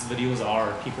these videos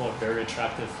are, people are very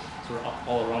attractive sort of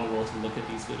all around the world to look at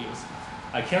these videos.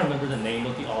 I can't remember the name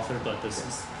of the author, but this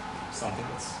is something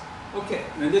that's... Okay,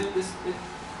 now this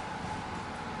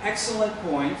excellent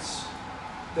points.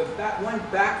 One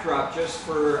backdrop, just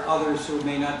for others who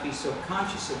may not be so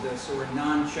conscious of this or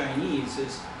non-Chinese,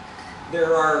 is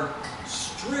there are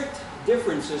strict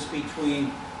differences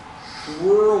between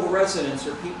rural residents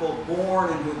or people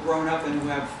born and who've grown up and who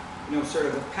have, you know, sort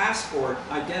of a passport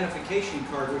identification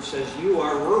card which says you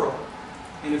are rural.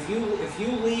 And if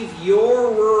you leave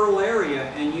your rural area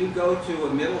and you go to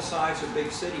a middle-sized or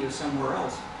big city or somewhere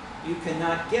else, you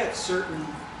cannot get certain.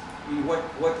 I mean,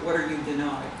 what are you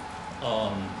denied?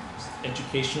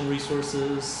 Educational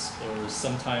resources, or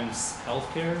sometimes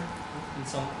healthcare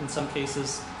in some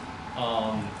cases,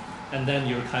 and then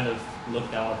you're kind of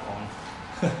looked down upon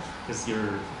because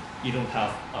you don't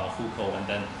have hukou, and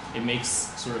then it makes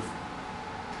sort of,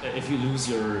 if you lose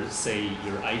your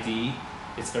ID,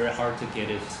 it's very hard to get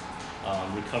it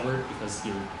recovered because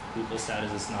your hukou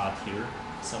status is not here,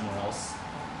 somewhere else.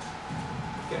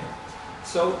 Okay,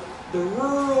 so the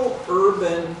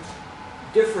rural-urban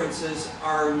differences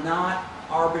are not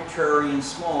arbitrary and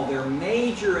small. They're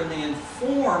major, and they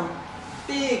inform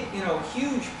big,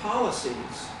 huge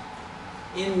policies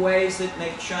in ways that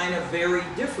make China very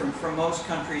different from most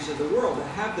countries of the world that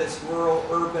have this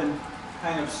rural-urban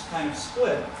kind of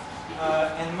split.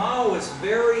 And Mao was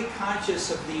very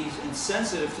conscious of these and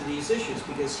sensitive to these issues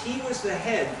because he was the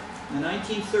head, in the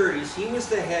 1930s, he was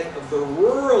the head of the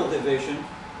rural division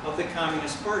of the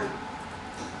Communist Party.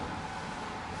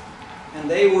 And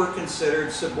they were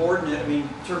considered subordinate. I mean,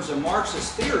 in terms of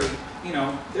Marxist theory,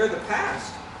 they're the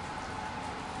past.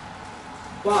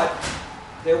 But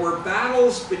there were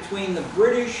battles between the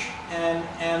British and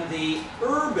the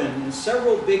urban in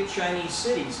several big Chinese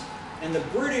cities. And the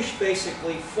British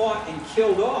basically fought and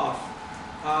killed off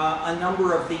a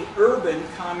number of the urban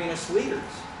communist leaders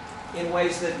in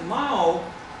ways that Mao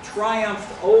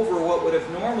triumphed over what would have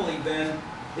normally been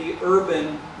the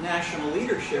urban national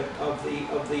leadership of the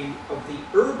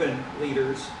urban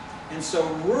leaders. And so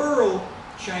rural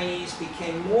Chinese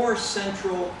became more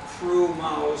central through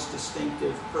Mao's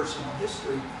distinctive personal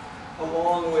history,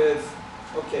 along with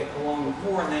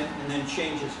more, and then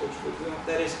changes,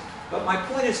 that is. But my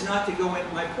point is not to go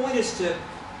in. My point is to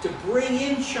bring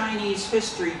in Chinese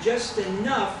history just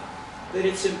enough that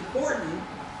it's important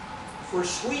for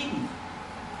Sweden,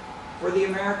 for the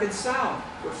American South,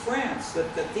 for France,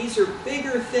 that these are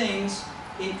bigger things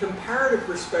in comparative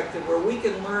perspective where we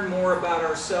can learn more about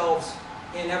ourselves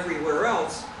and everywhere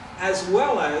else, as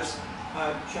well as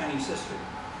Chinese history.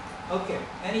 Okay,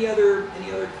 any other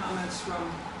comments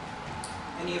from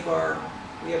any of our,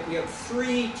 we have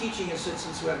 3 teaching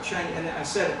assistants who have Chinese, and I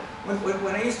said it,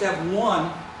 when I used to have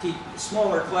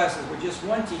smaller classes with just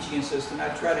one teaching assistant,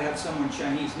 I'd try to have someone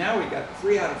Chinese. Now we've got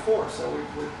 3 out of 4, so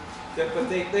but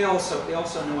they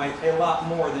also know a lot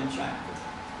more than China.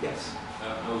 Yes.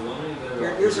 I was wondering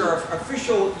if Here's our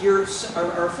official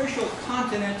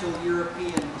continental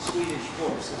European Swedish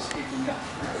voice is speaking up.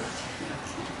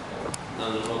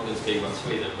 I'm not going to speak about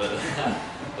Sweden, but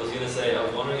I was going to say I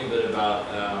was wondering a bit about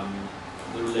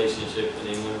the relationship in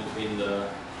England between the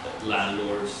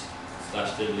landlords /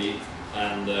 the elite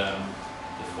and the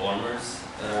farmers,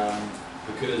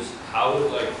 because how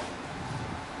would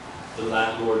the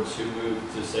landlords who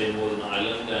moved to say Northern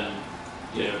Ireland and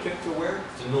To where?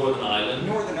 to Northern Ireland,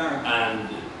 Northern Ireland. and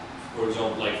for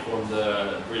example from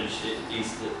the British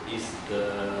East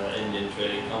Indian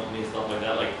Trading Company, stuff like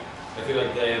that, I feel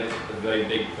like they have a very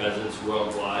big presence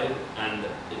worldwide, and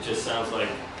it just sounds like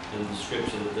in the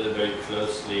description that they're very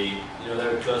closely, they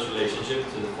have a close relationship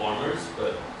to the farmers,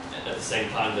 but at the same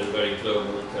time they're very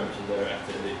global in terms of their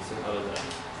activities. So how does that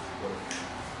work?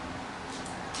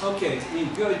 Okay,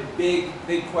 good,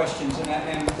 big questions,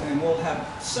 and we'll have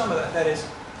some of that. That is,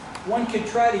 one could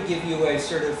try to give you a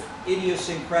sort of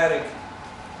idiosyncratic,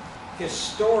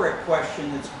 historic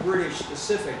question that's British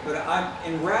specific, but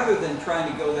rather than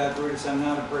trying to go that route, as I'm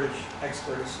not a British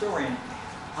expert historian,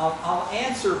 I'll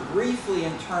answer briefly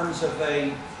in terms of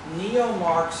a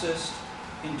neo-Marxist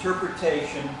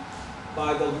interpretation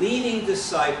by the leading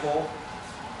disciple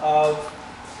of,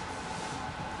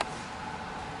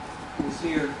 who's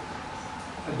here,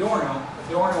 Adorno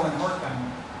and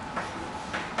Horkheimer.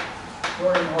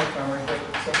 Adorno and Horkheimer,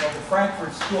 so the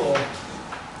Frankfurt School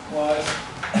was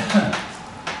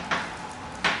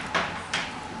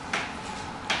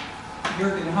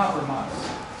Jürgen Habermas.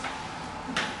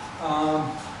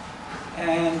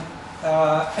 And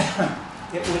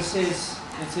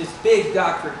it's his big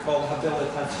doctorate called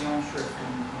Habilitationsschrift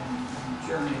in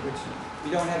Germany, which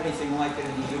we don't have anything like it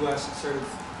in the U.S. It's sort of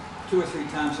 2 or 3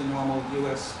 times the normal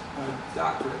U.S.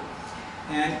 Doctorate,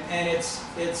 and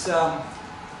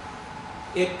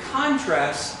it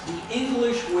contrasts the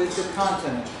English with the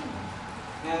continent.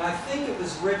 And I think it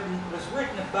was written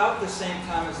about the same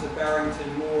time as the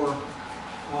Barrington Moore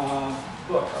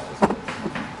book.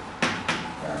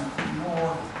 Barrington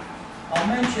Moore. I'll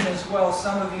mention as well,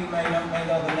 some of you may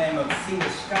know the name of Thea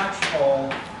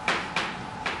Skocpol.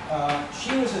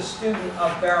 She was a student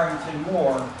of Barrington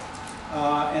Moore,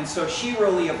 and so she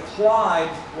really applied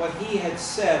what he had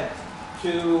said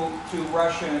to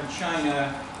Russia and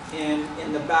China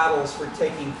in the battles for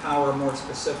taking power more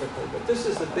specifically. But this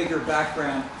is the bigger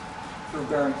background for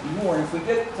Barrington Moore. And if we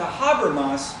get to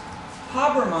Habermas,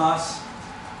 Habermas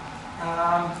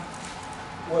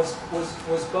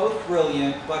was both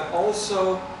brilliant, but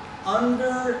also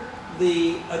under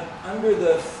the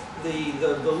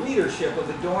leadership of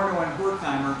Adorno and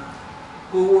Horkheimer,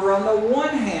 who were on the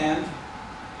one hand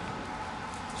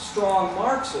strong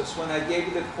Marxists, when I gave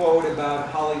you the quote about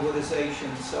Hollywoodization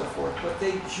and so forth, but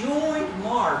they joined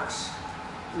Marx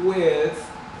with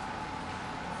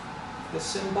the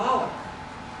symbolic.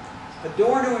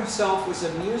 Adorno himself was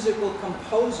a musical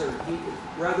composer,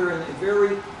 rather in a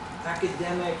very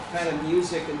academic kind of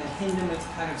music in the Hindemith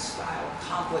kind of style,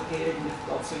 complicated and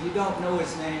difficult. So you don't know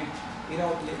his name,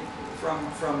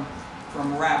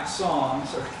 from rap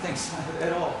songs or things like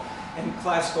that at all. And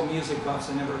classical music buffs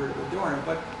have never heard of Adorno,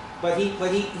 but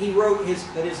he wrote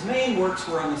that his main works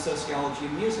were on the sociology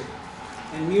of music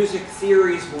and music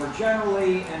theories more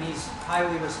generally, and he's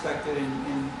highly respected and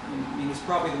I mean, he's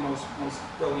probably the most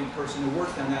brilliant person who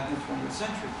worked on that in the 20th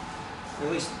century. Or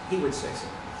at least he would say so.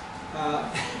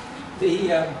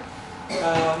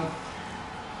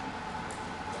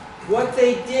 What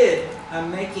they did,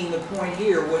 I'm making the point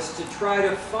here, was to try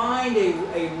to find a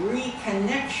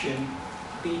reconnection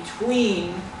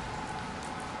between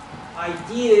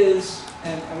ideas,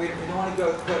 and we don't want to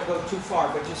go too far,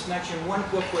 but just mention one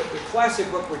book, the classic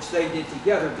book which they did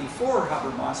together before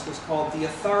Habermas was called The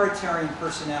Authoritarian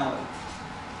Personality.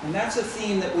 And that's a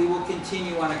theme that we will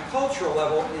continue on a cultural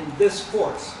level in this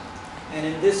course. And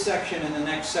in this section and the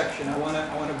next section, I want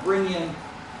to bring in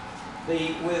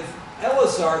with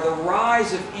Elazar, the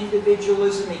rise of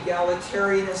individualism,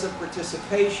 egalitarianism,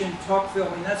 participation, Tocqueville.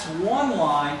 I mean, that's one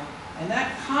line, and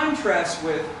that contrasts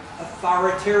with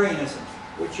authoritarianism,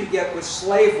 which you get with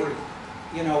slavery,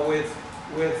 with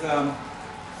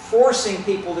forcing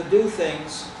people to do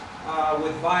things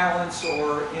with violence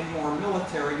or in more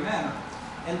military manner.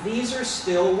 And these are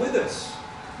still with us.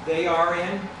 They are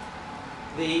in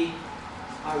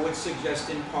I would suggest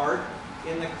in part,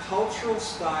 in the cultural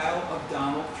style of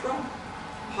Donald Trump.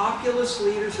 Populist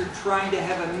leaders are trying to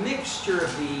have a mixture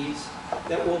of these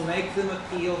that will make them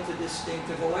appeal to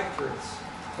distinctive electorates.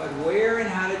 But where and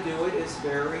how to do it is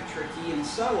very tricky and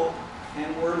subtle,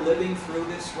 and we're living through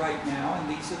this right now, and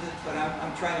these are but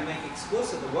I'm trying to make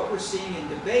explicit that what we're seeing in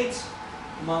debates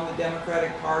among the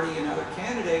Democratic Party and other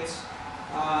candidates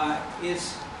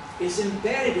is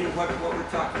embedded in what we're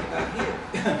talking about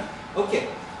here. Okay,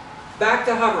 back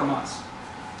to Habermas.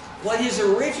 What his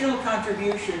original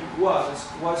contribution was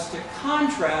to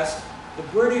contrast the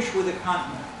British with the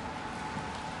continent.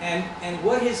 And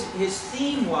what his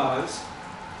theme was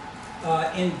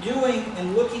in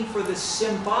looking for the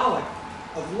symbolic,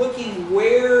 of looking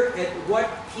at what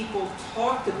people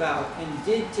talked about and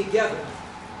did together.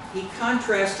 He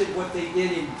contrasted what they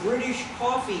did in British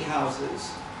coffee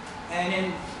houses and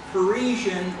in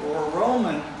Parisian or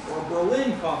Roman or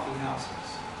Berlin coffee houses,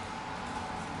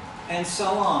 and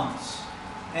salons,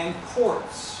 and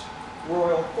courts,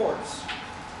 royal courts.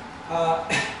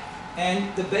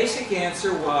 And the basic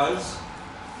answer was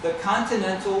the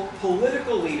continental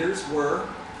political leaders were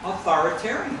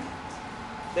authoritarian.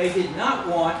 They did not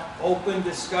want open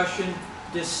discussion,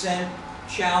 dissent,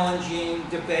 challenging,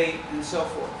 debate, and so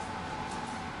forth.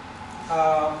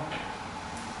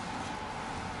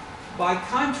 By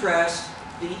contrast,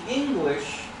 the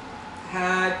English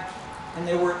had, and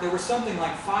there were something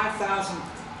like 5,000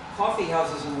 coffee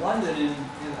houses in London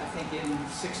I think in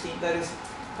 16. That is,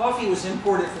 coffee was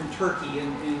imported from Turkey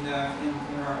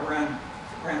around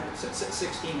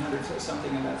 1600, so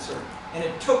something of that sort, and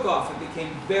it took off. It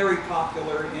became very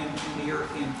popular in the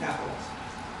European capitals,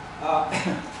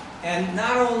 and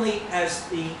not only as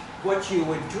what you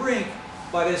would drink,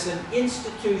 but as an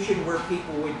institution where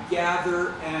people would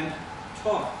gather and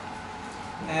talk.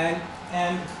 And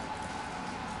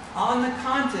on the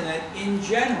continent, in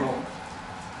general,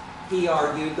 he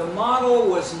argued, the model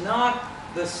was not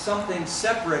the something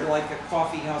separate like a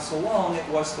coffee house alone. It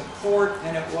was the court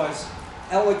and it was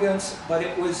elegance, but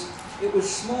it was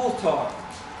small talk.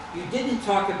 You didn't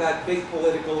talk about big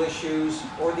political issues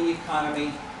or the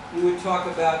economy. You would talk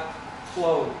about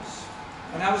clothes.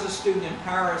 When I was a student in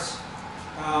Paris,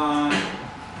 I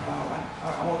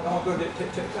won't go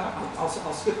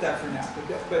I'll skip that for now.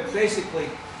 But basically,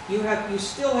 you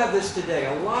still have this today.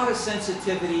 A lot of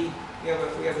sensitivity. We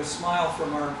have a smile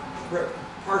from our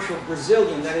partial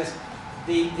Brazilian. That is,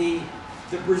 the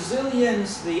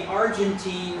Brazilians, the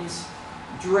Argentines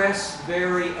dress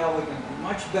very elegantly,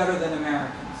 much better than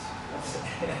Americans.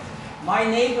 My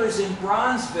neighbors in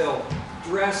Bronzeville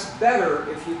dress better,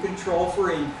 if you control for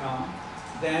income,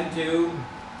 than do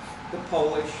the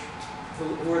Polish,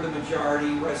 who are the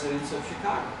majority residents of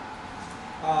Chicago.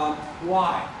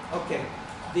 Why? Okay.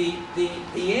 The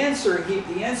answer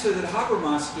that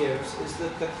Habermas gives is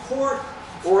that the court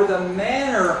or the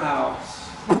manor house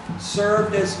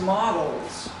served as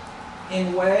models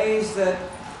in ways that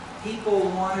people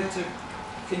wanted to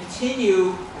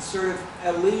continue a sort of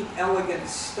elite, elegant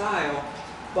style,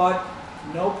 but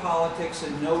no politics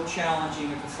and no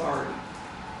challenging of authority.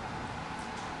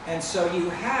 And so you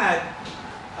had,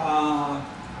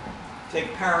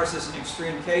 take Paris as an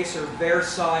extreme case, or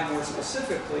Versailles more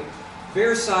specifically.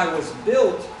 Versailles was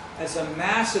built as a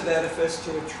massive edifice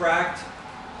to attract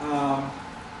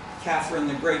Catherine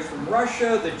the Great from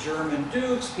Russia, the German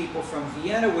dukes, people from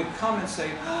Vienna would come and say,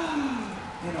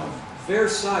 you know,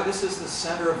 Versailles, this is the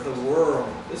center of the world.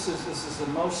 This is the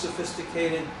most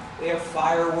sophisticated. They have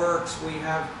fireworks, we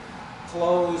have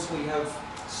clothes, we have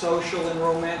social and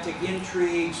romantic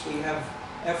intrigues, we have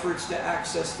efforts to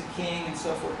access the king and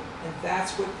so forth. And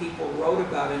that's what people wrote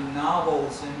about in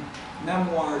novels and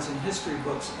memoirs and history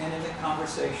books and in the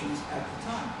conversations at the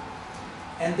time.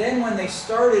 And then when they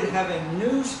started having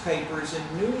newspapers and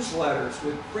newsletters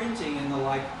with printing and the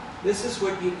like, this is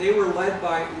what they were led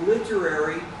by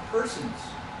literary persons.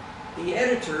 The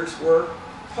editors were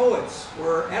poets,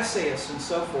 were essayists and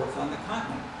so forth on the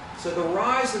continent. So the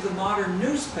rise of the modern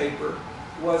newspaper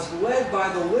was led by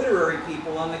the literary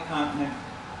people on the continent.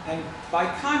 And by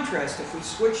contrast, if we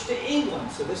switch to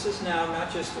England, so this is now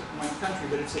not just one country,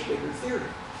 but it's a bigger theater,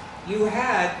 you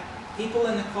had people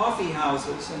in the coffee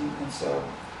houses, and so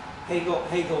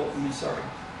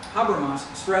Habermas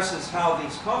stresses how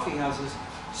these coffee houses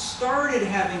started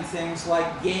having things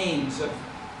like games of,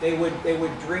 they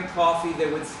would drink coffee, they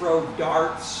would throw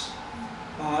darts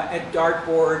at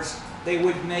dartboards, they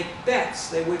would make bets,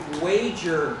 they would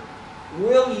wager,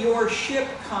 will your ship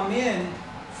come in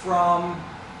from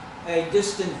a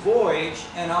distant voyage,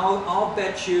 and I'll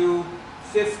bet you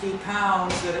 50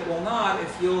 pounds that it will not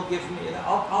if you'll give me,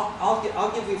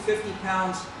 I'll give you 50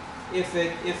 pounds if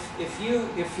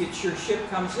your ship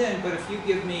comes in, but if you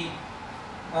give me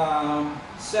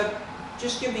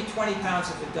just give me 20 pounds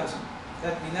if it doesn't.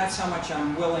 That's how much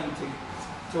I'm willing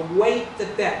to weight the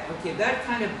bet. Okay, that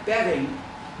kind of betting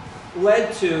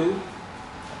led to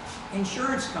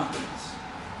insurance companies,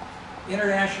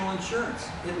 international insurance.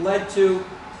 It led to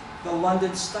the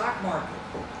London stock market.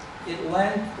 It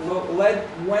led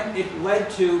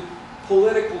to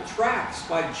political tracts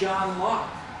by John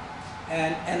Locke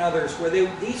and others, where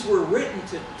these were written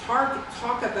to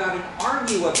talk about and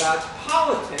argue about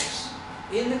politics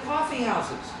in the coffee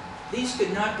houses. These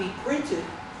could not be printed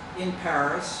in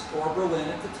Paris or Berlin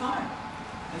at the time.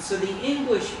 And so the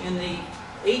English in the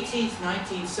 18th,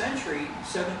 19th century,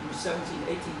 17th,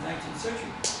 18th, 19th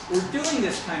century, were doing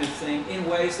this kind of thing in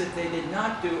ways that they did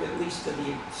not do, at least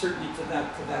certainly to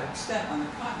that extent on the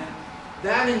continent.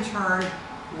 That in turn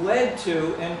led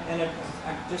to, and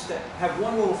just to have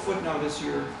one little footnote as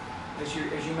you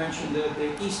mentioned,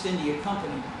 the East India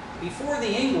Company. Before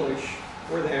the English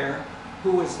were there,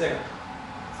 who was there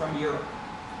from Europe?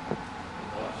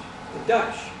 The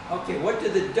Dutch. Okay, what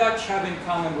did the Dutch have in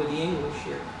common with the English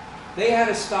here? They had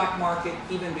a stock market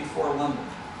even before London.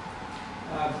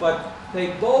 But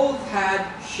they both had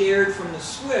shared from the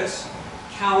Swiss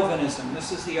Calvinism.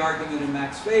 This is the argument in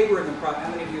Max Weber. How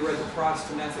many of you read The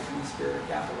Protestant Ethic and the Spirit of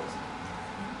Capitalism?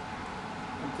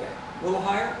 Okay, a little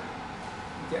higher?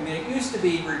 Okay, it used to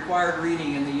be required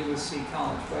reading in the USC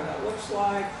College, but it looks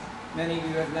like many of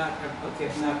you have not.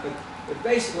 But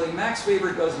basically, Max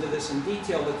Weber goes into this in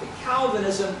detail, that the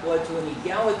Calvinism led to an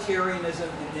egalitarianism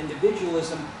and an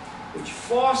individualism which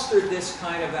fostered this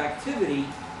kind of activity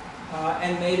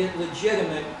and made it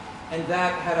legitimate, and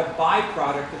that had a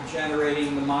byproduct of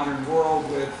generating the modern world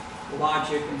with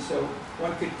logic, and so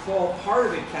one could call part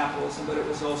of it capitalism, but it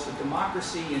was also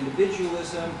democracy,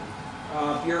 individualism,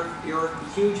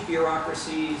 huge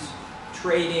bureaucracies,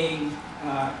 trading,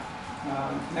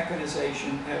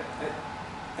 mechanization,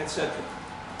 etc.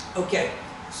 Okay,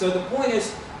 so the point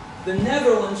is, the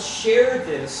Netherlands shared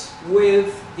this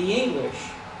with the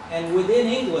English, and within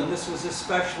England, this was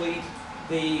especially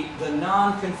the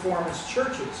non-conformist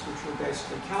churches, which were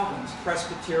basically Calvinists,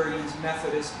 Presbyterians,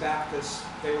 Methodists, Baptists,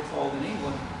 they were called in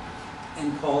England,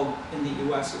 and called in the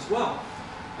U.S. as well.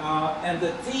 And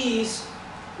that these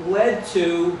led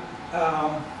to,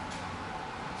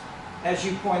 as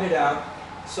you pointed out,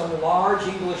 some large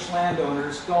English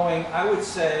landowners going, I would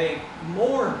say,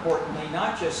 more importantly,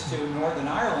 not just to Northern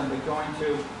Ireland, but going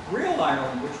to real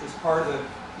Ireland, which was part of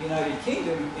the United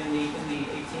Kingdom in the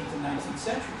 18th and 19th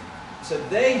century. So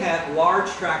they had large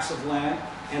tracts of land,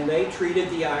 and they treated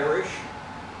the Irish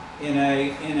in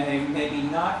a maybe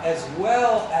not as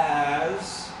well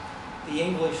as the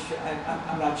English.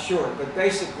 I'm not sure, but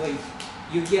basically,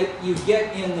 you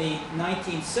get in the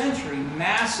 19th century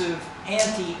massive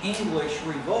anti-English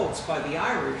revolts by the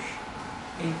Irish,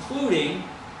 including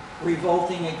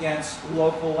revolting against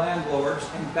local landlords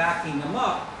and backing them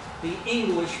up, the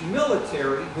English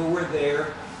military who were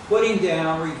there putting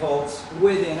down revolts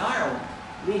within Ireland,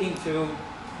 leading to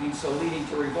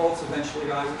revolts,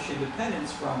 eventually Irish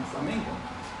independence from England.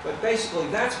 But basically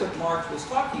that's what Marx was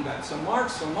talking about. So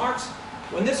Marx,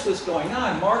 when this was going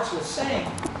on, Marx was saying,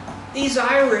 these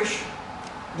Irish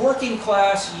working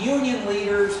class, union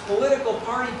leaders, political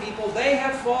party people, they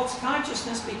have false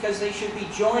consciousness because they should be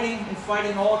joining and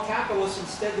fighting all capitalists.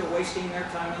 Instead, they're wasting their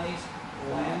time on these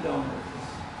landowners.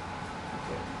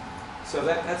 Okay. So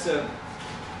that's a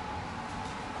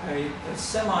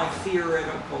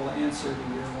semi-theoretical answer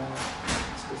to your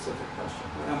specific question.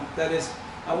 That is,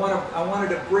 I wanted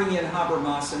to bring in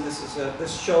Habermas, and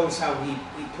this shows how he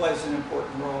plays an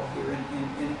important role here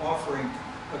in offering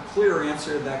a clearer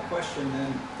answer to that question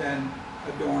than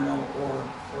Adorno or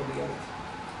the others.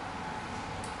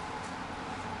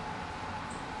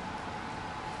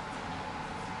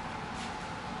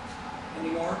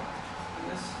 Any more on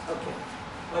this? Okay,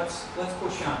 let's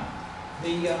push on.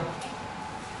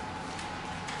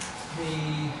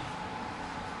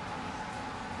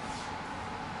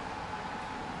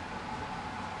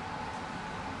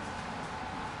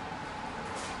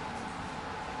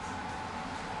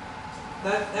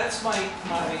 That's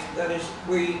that is,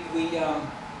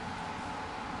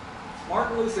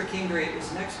 Martin Luther King Day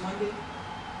is next Monday?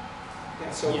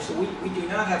 Yeah, so we do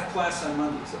not have class on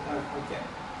Mondays.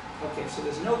 Okay, so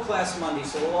there's no class Monday,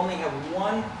 so we'll only have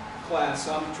one class.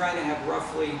 So I'm trying to have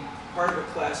roughly part of a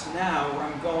class now where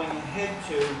I'm going ahead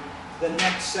to the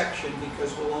next section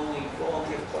because we'll only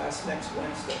have class next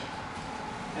Wednesday.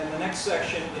 And the next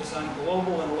section is on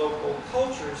global and local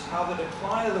cultures, how the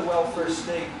decline of the welfare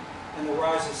state and the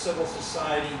rise of civil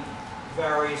society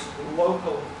varies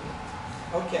locally.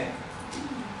 Okay.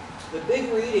 The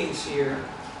big readings here.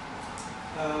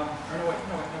 No,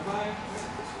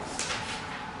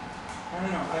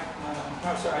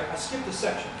 sorry, I skipped a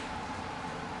section.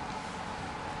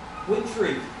 Week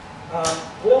 3.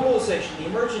 Globalization, the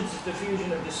emergence and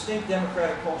diffusion of distinct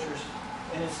democratic cultures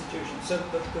and institutions. So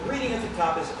the reading at the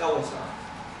top is Elazar.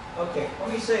 Okay, let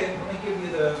me give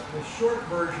you the short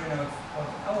version of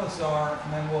Elazar,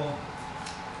 and then we'll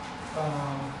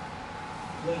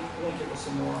link it with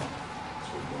some more as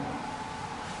we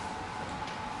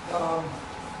go on.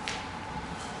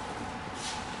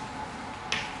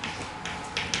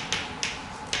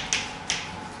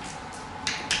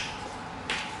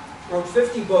 Wrote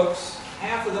 50 books.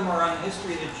 Half of them are on the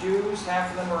history of the Jews, half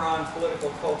of them are on political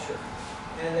culture.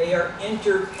 And they are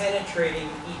interpenetrating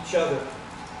each other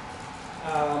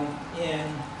in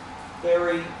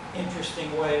very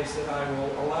interesting ways that I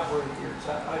will elaborate here.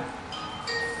 So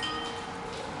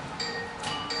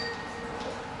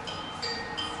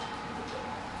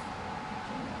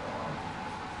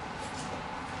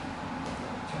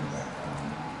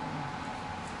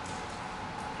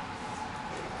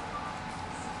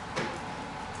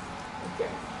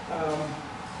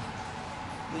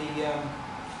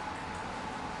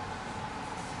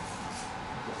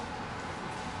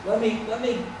let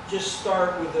me just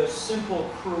start with a simple,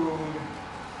 crude.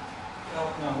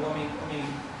 Oh, no, let me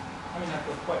not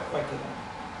go quite to that.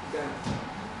 Okay.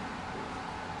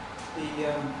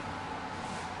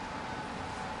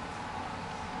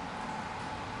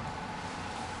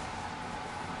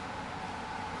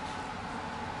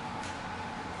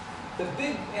 The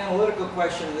big analytical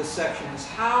question of this section is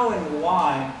how and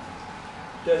why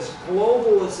does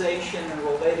globalization and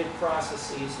related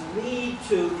processes lead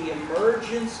to the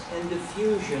emergence and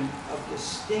diffusion of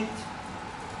distinct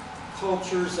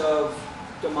cultures of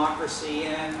democracy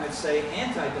and I'd say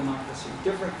anti-democracy,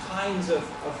 different kinds of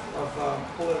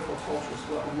political cultures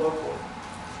locally.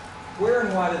 Where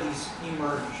and why do these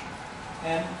emerge?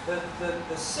 And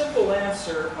the simple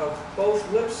answer of both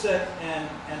Lipset and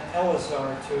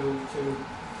Elazar, to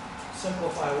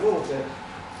simplify a little bit,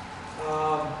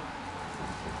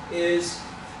 is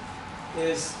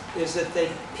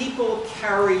that people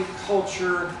carry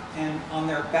culture on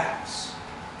their backs.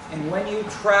 And when you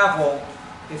travel,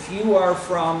 if you are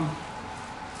from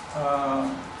the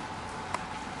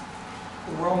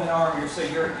Roman army, so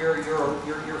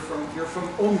you're from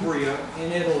Umbria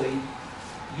in Italy,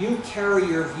 you carry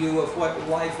your view of what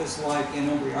life is like in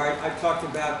Umbria. I talked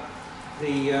about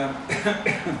the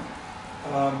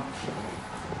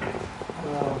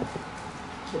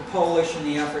Polish and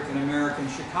the African American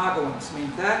Chicagoans. I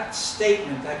mean, that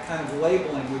statement, that kind of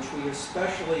labeling, which we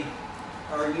especially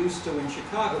are used to in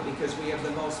Chicago because we have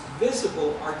the most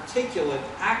visible, articulate,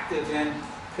 active, and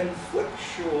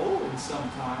conflictual, and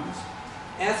sometimes,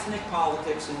 ethnic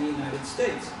politics in the United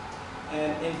States,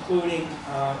 and including,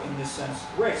 in this sense,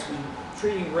 race. I mean,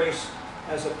 treating race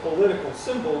as a political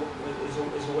symbol is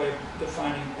a way of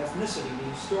defining ethnicity, the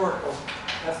historical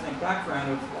ethnic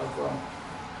background of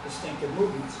distinctive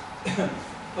movements.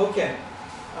 Okay.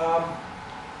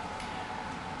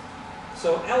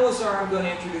 So Elazar I'm going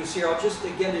to introduce here. I'll just,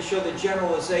 again, to show the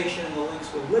generalization and the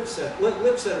links with Lipset.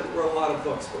 Lipset wrote a lot of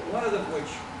books, but one of them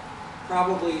which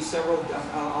probably several,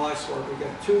 I swear, we've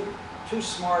got two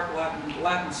smart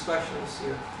Latin specialists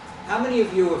here. How many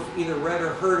of you have either read or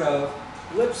heard of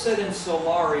Lipset and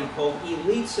Solari called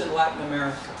Elites in Latin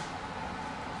America?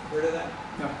 Heard of that?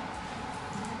 No.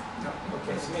 No.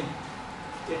 Okay, so I mean,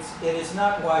 it is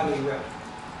not widely read.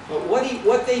 But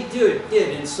what they did,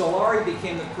 and Solari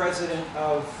became the president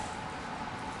of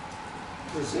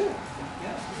Brazil.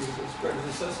 Yeah, he was a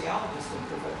sociologist and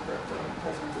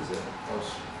president of Brazil.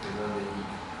 Fernando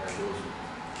Henrique Cardoso.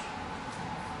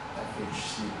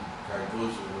 FHC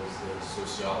Cardoso was the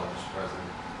sociologist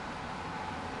president.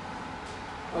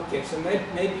 Okay, so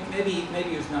maybe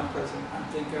he was not president. I'm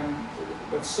thinking,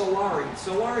 but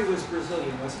Solari was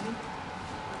Brazilian, wasn't he? I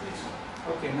think so.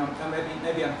 Okay, no,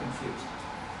 maybe I'm confused.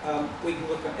 We can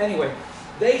look up. Anyway,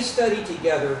 they studied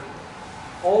together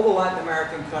all the Latin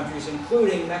American countries,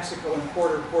 including Mexico and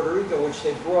Puerto Rico, which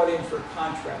they brought in for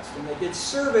contrast. And they did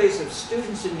surveys of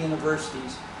students in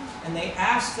universities, and they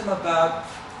asked them about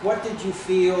what did you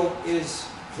feel is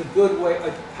the good way,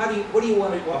 what do you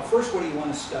want to, well, first, what do you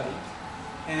want to study?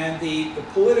 And the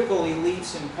political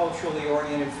elites and culturally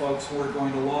oriented folks who were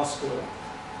going to law school,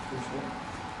 usually.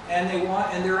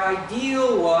 And their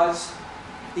ideal was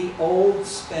the old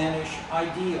Spanish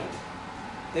ideal.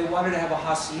 They wanted to have a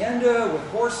hacienda with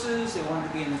horses, they wanted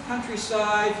to be in the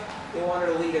countryside, they wanted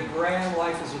to lead a grand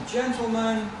life as a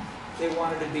gentleman, they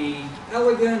wanted to be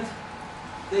elegant,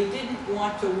 they didn't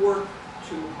want to work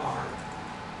too hard,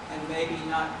 and maybe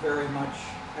not very much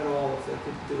at all if they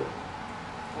could do it.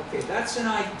 Okay, that's an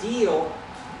ideal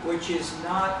which is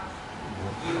not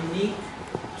unique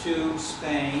to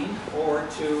Spain or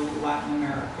to Latin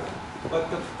America. But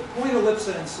the point of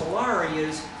Lipset and Solari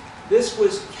is this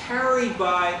was carried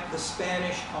by the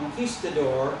Spanish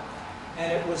conquistador,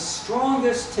 and it was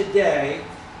strongest today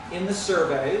in the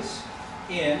surveys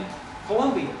in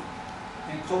Colombia.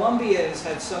 And Colombia has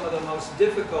had some of the most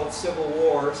difficult civil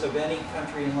wars of any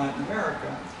country in Latin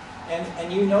America.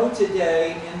 And you know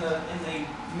today in the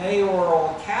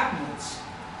mayoral cabinets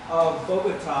of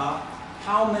Bogota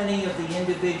how many of the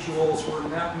individuals were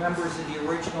members of the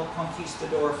original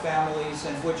conquistador families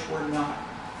and which were not.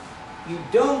 You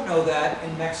don't know that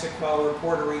in Mexico or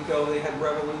Puerto Rico. They had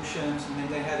revolutions and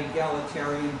they had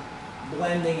egalitarian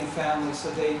blending of families, so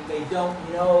they don't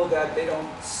know that, they don't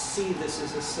see this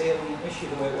as a salient issue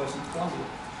the way it was in Colombia.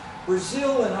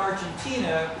 Brazil and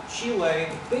Argentina, Chile,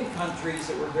 big countries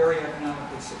that were very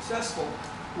economically successful,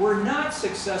 were not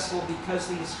successful because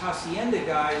these hacienda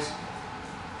guys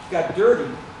got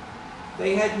dirty.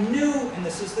 They had new, and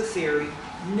this is the theory,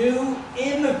 new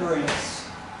immigrants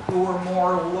who were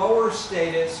more lower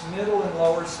status, middle and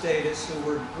lower status, who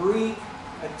were Greek,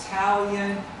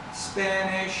 Italian,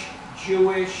 Spanish,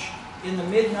 Jewish, in the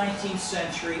mid-19th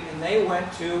century, and they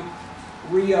went to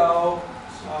Rio,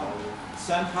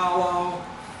 Sao Paulo,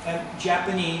 and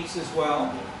Japanese as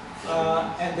well,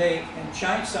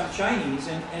 and some Chinese,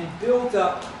 and built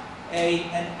up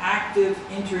an active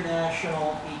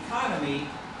international economy,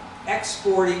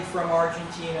 exporting from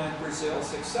Argentina and Brazil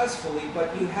successfully.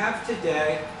 But you have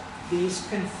today these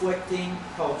conflicting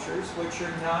cultures which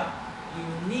are not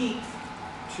unique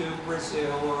to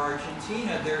Brazil or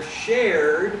Argentina. They're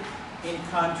shared in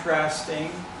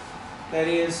contrasting That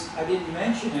is, I didn't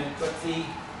mention it, but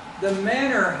the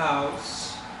manor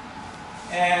house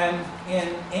and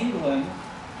in England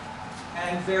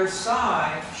and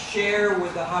Versailles share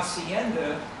with the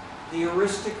hacienda the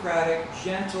aristocratic,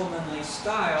 gentlemanly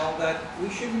style that we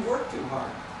shouldn't work too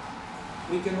hard.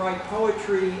 We can write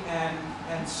poetry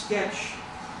and sketch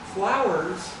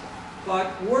flowers, but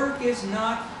work is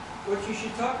not what you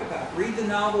should talk about. Read the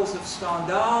novels of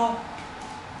Stendhal.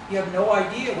 You have no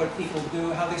idea what people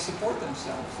do, how they support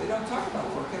themselves. They don't talk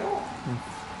about work at all.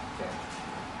 Okay.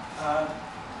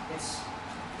 It's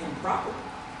improper.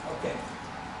 Okay.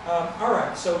 All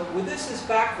right, so with this as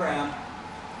background,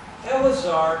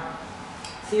 Elazar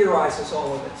theorizes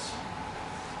all of this.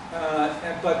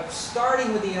 But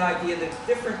starting with the idea that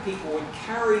different people would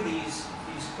carry these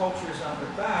cultures on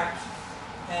their backs,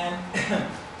 and,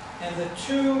 and the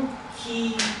two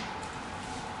key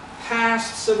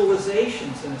past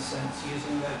civilizations, in a sense,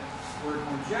 using that word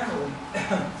more generally,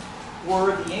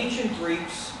 were the ancient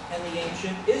Greeks and the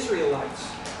ancient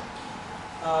Israelites,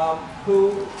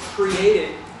 who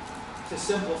created, to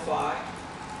simplify,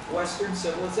 Western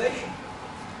civilization.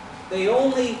 The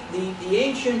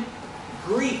ancient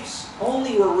Greeks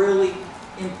only were really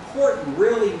important,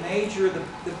 really major.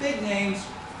 The big names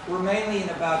were mainly in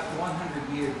about 100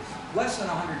 years, less than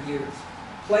 100 years.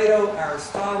 Plato,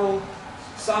 Aristotle,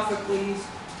 Sophocles,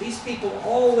 these people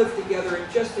all lived together in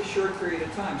just a short period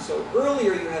of time. So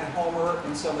earlier you had Homer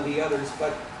and some of the others,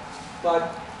 but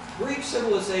Greek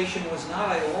civilization was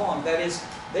not a long. That is,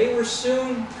 they were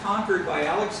soon conquered by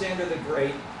Alexander the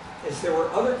Great, as there were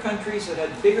other countries that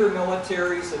had bigger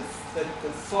militaries that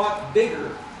fought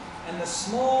bigger, and the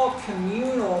small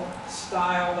communal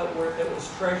style that was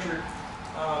treasured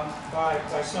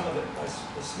by some of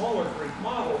the smaller Greek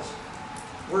models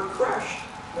were crushed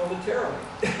militarily.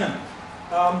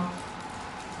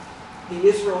 The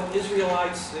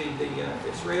Israelites, the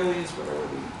Israelis, whatever,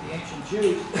 the ancient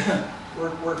Jews,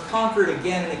 were conquered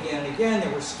again and again and again.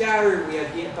 They were scattered.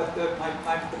 But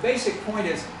the basic point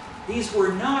is, these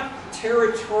were not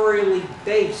territorially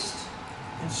based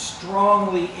and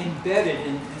strongly embedded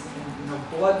in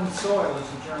blood and soil, as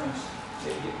the Germans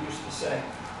used to say.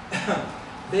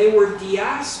 They were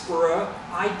diaspora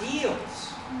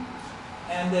ideals.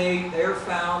 And they're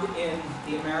found in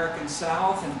the American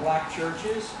South in black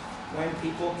churches, when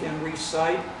people can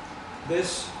recite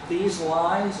these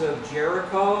lines of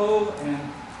Jericho and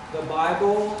the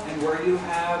Bible, and where you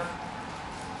have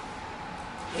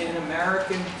in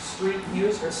American street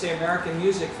music, or say American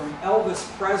music, from Elvis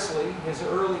Presley,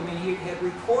 he had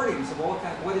recordings of all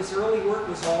kinds. What his early work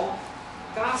was all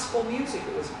gospel music.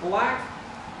 It was black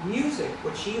music,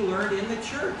 which he learned in the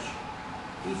church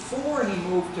before he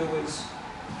moved to his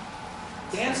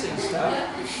dancing stuff.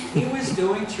 He was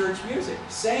doing church music.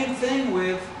 Same thing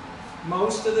with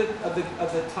most of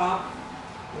the top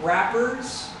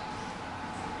rappers.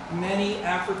 Many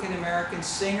African American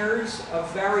singers of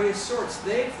various sorts.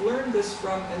 They've learned this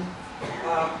from,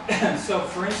 so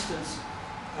for instance,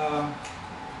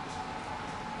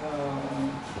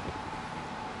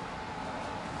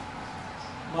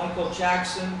 Michael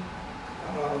Jackson,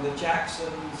 the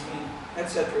Jacksons,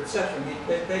 etc., etc.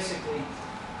 Basically,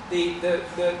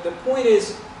 the point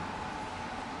is,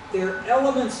 there are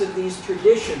elements of these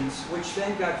traditions which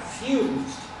then got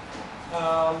fused,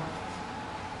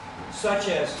 such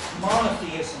as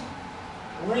monotheism,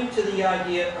 linked to the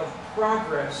idea of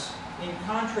progress, in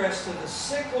contrast to the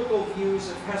cyclical views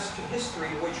of history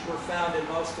which were found in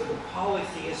most of the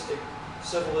polytheistic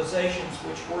civilizations,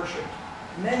 which worshipped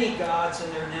many gods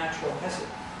in their natural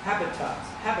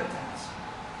habitats.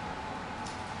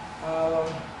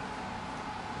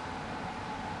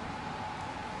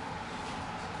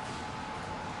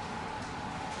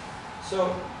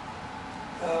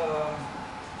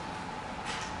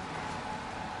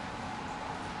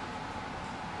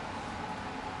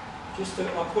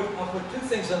 I'll put two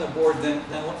things on the board, then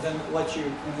let you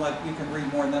can read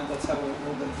more, and then let's have a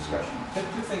little bit of discussion.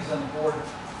 Two things on the board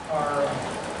are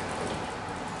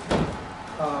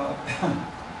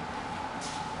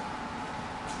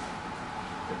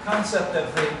the concept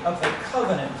of the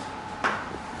covenant,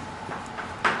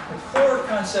 the core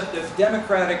concept of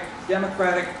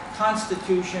democratic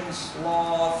constitutions,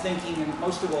 law, thinking, and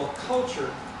most of all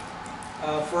culture.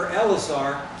 For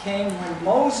Elazar, came when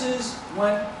Moses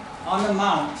went on the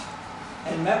mount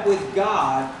and met with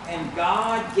God, and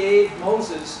God gave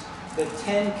Moses the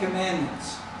 10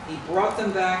 Commandments. He brought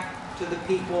them back to the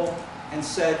people and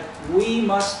said, we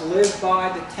must live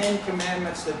by the 10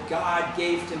 Commandments that God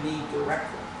gave to me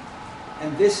directly.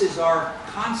 And this is our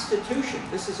constitution.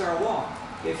 This is our law.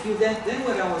 If you then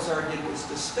what Elazar did was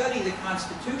to study the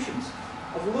constitutions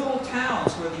of little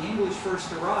towns where the English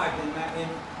first arrived,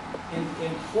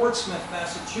 in Portsmouth,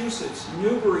 Massachusetts,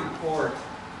 Newburyport,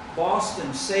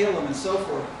 Boston, Salem, and so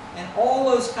forth. And all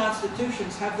those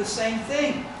constitutions have the same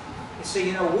thing. They say,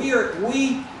 you know, we are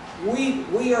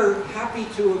happy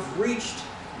to have reached,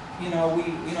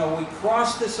 we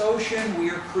crossed this ocean, we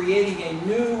are creating a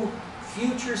new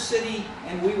future city,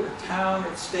 and we were town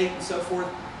or state and so forth.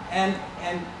 And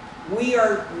we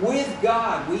are with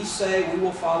God. We say we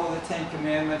will follow the Ten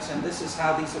Commandments, and this is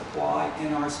how these apply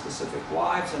in our specific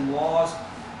lives and laws.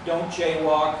 Don't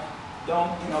jaywalk,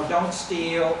 don't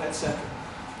steal, etc.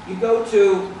 You go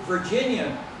to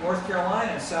Virginia, North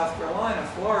Carolina, South Carolina,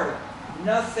 Florida,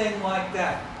 nothing like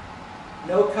that.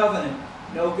 No covenant,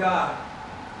 no God.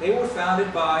 They were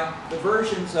founded by the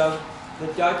versions of the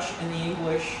Dutch and the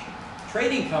English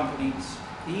trading companies,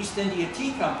 the East India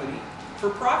Tea Company, for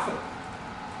profit.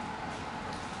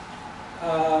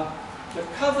 The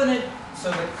covenant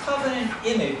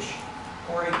image,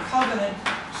 or a covenant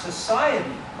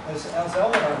society, as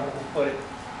Eleanor will put it,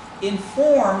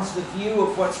 informs the view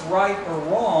of what's right or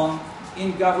wrong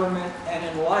in government and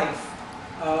in life,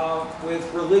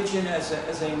 with religion as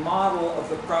a model of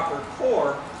the proper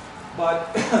core.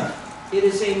 But it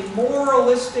is a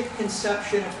moralistic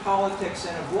conception of politics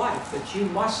and of life, that you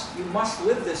must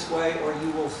live this way, or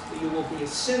you will be a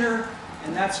sinner,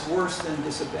 and that's worse than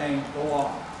disobeying the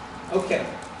law. Okay,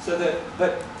 so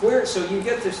you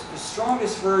get the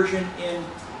strongest version in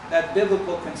that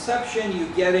biblical conception. You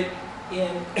get it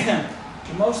in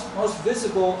the most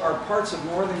visible are parts of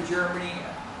northern Germany,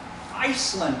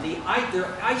 Iceland. Their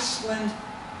Iceland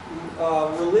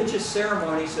religious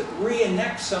ceremonies that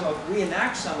reenact some of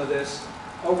this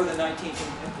over the 19th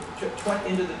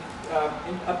into the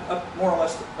more or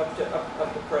less up to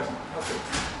present. Okay.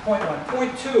 Point one.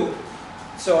 Point two.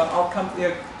 So I'll come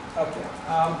there. Okay.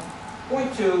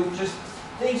 Point two. Just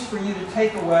things for you to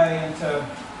take away and to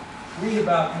read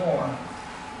about more.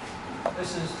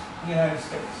 This is the United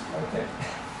States. Okay.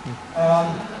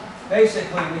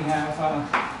 Basically, we have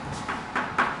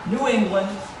New England,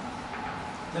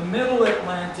 the Middle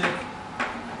Atlantic,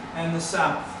 and the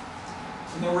South.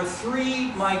 And there were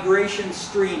three migration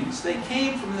streams. They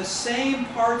came from the same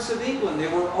parts of England. They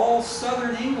were all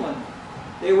southern England.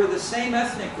 They were the same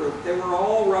ethnic group. They were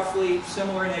all roughly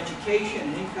similar in education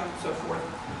and income and so forth.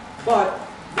 But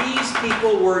these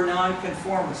people were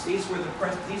nonconformists. These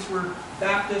were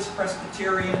Baptists,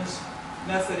 Presbyterians,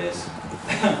 Methodists,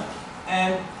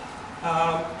 and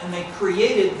they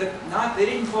created they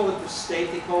didn't call it the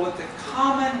state, they called it the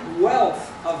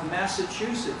Commonwealth of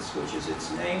Massachusetts, which is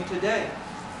its name today.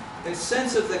 The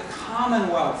sense of the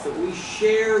Commonwealth, that we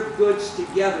share goods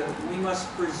together, that we must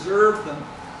preserve them,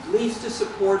 leads to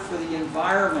support for the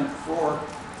environment, for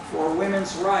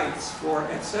women's rights, for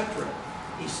etc.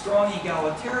 A strong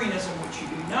egalitarianism, which you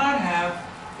do not have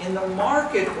in the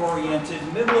market-oriented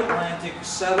Middle Atlantic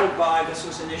settled by, this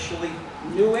was initially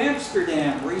New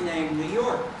Amsterdam, renamed New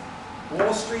York.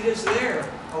 Wall Street is there,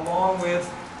 along with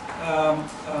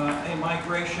a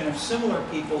migration of similar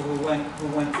people who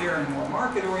went there and more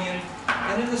market-oriented.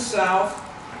 And in the South,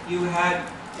 you had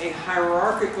a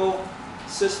hierarchical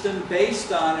system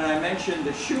based on, and I mentioned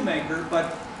the shoemaker,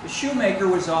 but the shoemaker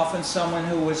was often someone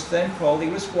who was then called, he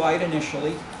was white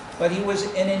initially, but he was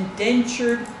an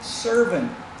indentured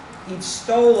servant. He'd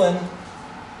stolen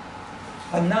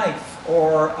a knife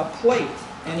or a plate,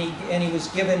 and he was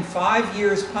given 5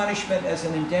 years punishment as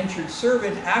an indentured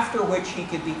servant, after which he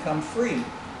could become free.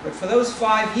 But for those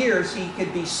 5 years, he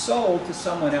could be sold to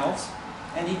someone else,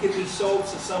 and he could be sold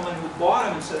to someone who bought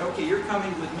him and said, okay, you're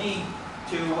coming with me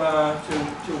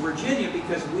to Virginia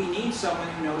because we need someone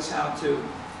who knows how to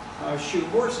shoot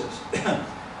horses.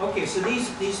 Okay, so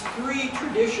these three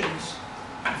traditions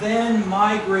then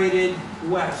migrated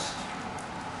west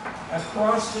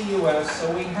across the U.S. So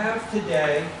we have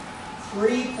today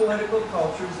three political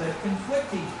cultures that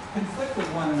conflict with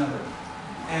one another,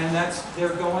 and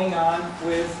they're going on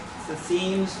with the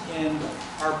themes in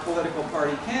our political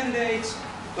party candidates.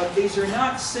 But these are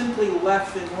not simply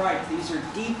left and right. These are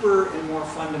deeper and more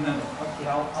fundamental. Okay,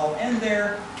 I'll end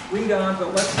there. Read on,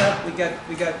 but we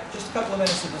got just a couple of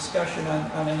minutes of discussion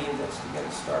on any of this to get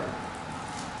us started.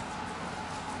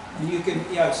 And you can,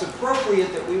 it's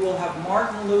appropriate that we will have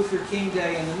Martin Luther King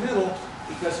Day in the middle,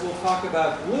 because we'll talk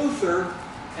about Luther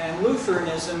and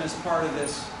Lutheranism as part of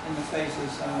this in the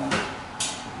phases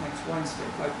next Wednesday.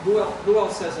 But who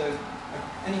else has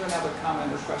anyone have a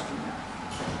comment or question now?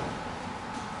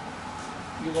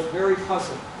 You look very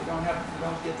puzzled. We don't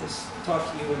get this talk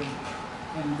to you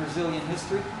in Brazilian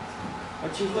history,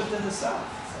 but you lived in the South.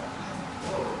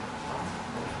 So.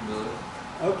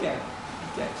 Okay,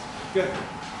 good.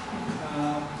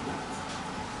 Um,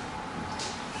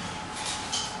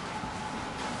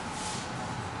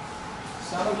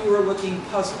 Some of you are looking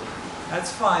puzzled.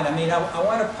 That's fine. I mean, I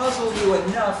want to puzzle you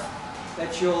enough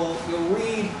that you'll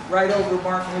read right over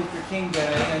Martin Luther King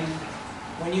Day, and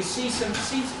when you see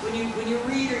when you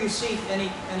read or you see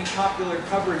any popular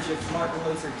coverage of Martin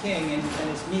Luther King and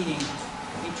his meeting,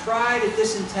 you try to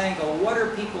disentangle what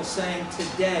are people saying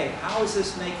today. How is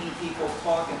this making people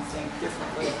talk and think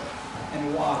differently,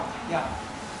 and why? Yeah.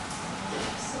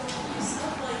 So you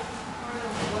sound like part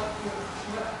of what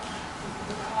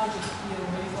the project here,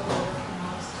 where you're working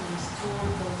on is to restore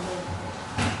the local.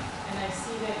 And I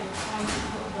see that you're trying to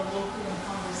put the local in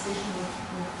conversation with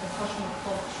the question of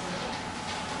culture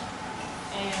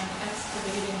and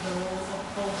excavating the role of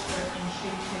culture in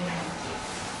shaping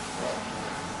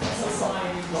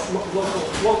society.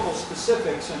 Local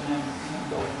specifics and then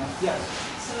building up. Yes.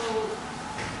 So,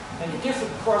 And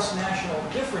different cross-national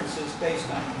differences based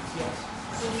on this. Yes.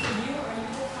 so for you, are you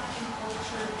defining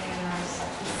culture as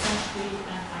essentially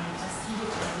an aesthetic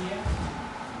idea?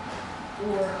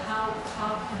 Or how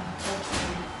can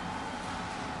culture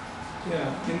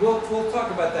Yeah, and we'll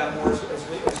talk about that more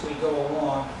as we go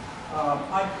along.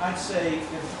 I'd say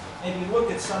if maybe look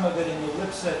at some of it in the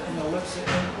Lipset,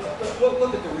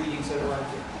 look at the readings that are right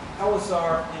here.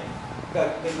 Elazar,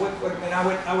 and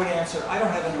I would answer, I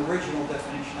don't have an original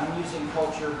definition. I'm using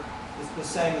culture the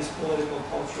same as political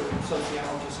culture,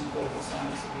 sociologists and political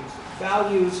science have used it.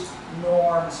 Values,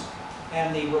 norms,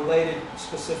 and the related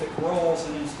specific roles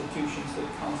and institutions that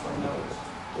come from those,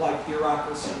 like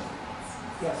bureaucracy.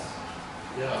 Yes?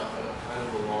 Yeah, kind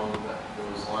of along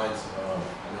those lines, I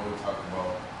know we talked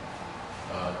about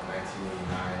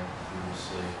 1989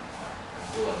 previously. I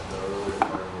feel like the earlier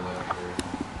part of the lecture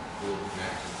really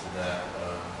connected to that.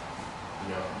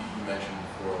 You mentioned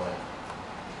before, like,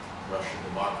 Russia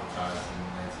democratized in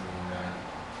 1989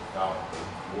 without the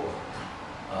war.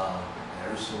 I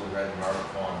recently read an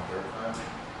article on Durkheim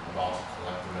about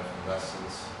collective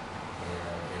effervescence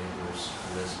and Weber's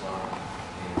charisma.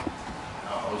 And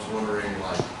I was wondering,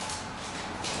 like,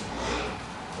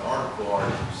 the article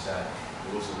argues that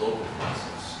it was a local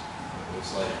process. It was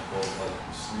like both like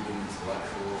student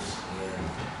intellectuals and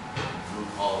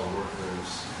blue-collar workers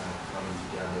kind of coming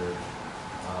together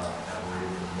that were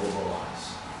able to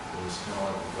mobilize. It was kind of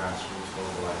like a grassroots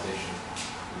mobilization.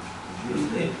 Would you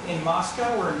agree? In Moscow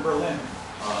or in Berlin?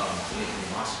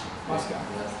 In Moscow. Moscow.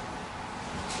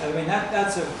 Yeah. I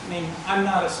mean, I'm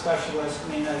not a specialist. I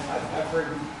mean, I've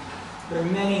heard there are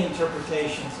many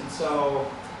interpretations, and so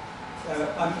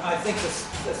I think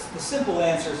the simple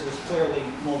answer is clearly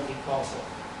multicultural,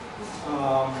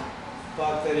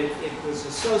 but that it was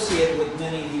associated with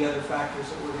many of the other factors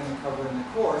that we're going to cover in the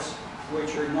course,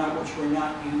 which were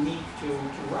not unique to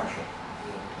Russia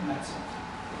in that sense.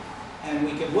 And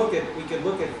we could look at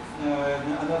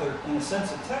another, in a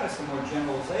sense, a test, a more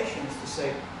generalization, is to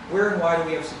say where and why do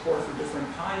we have support for different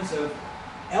kinds of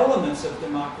elements of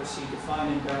democracy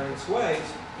defined in various ways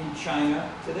in China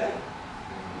today.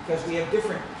 Because we have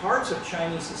different parts of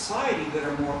Chinese society that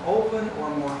are more open or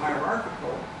more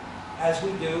hierarchical, as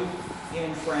we do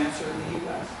in France or in the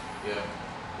U.S. Yeah.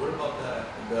 What about that?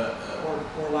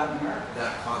 Or Latin America.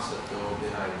 That concept, though, the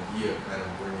idea of kind of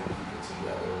bringing people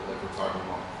together, like we're talking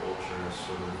about culture as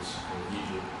sort of this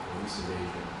cohesive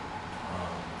agent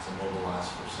to mobilize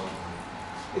for something.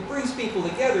 It brings people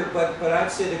together, but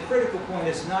I'd say the critical point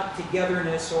is not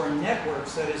togetherness or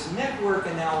networks. That is, network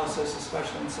analysis,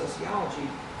 especially in sociology,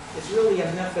 is really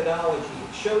a methodology.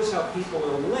 It shows how people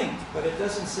are linked, but it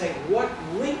doesn't say what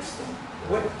links them,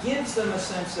 what gives them a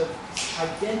sense of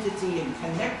identity and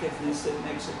connectiveness that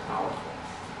makes it powerful.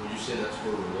 Would you say that's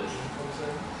where religion comes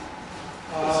in?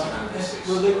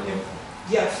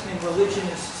 Yes, and religion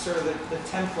is sort of the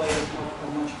template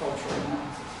of much cultural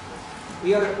analysis.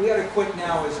 We ought to quit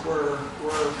now as we're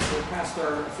past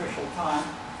our official time.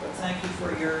 But thank you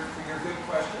for your good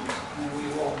questions, and we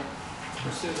will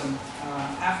pursue them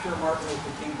after Martin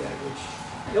Luther King Day, which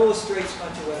illustrates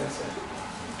much of what I said.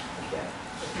 Okay,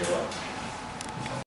 if you're welcome.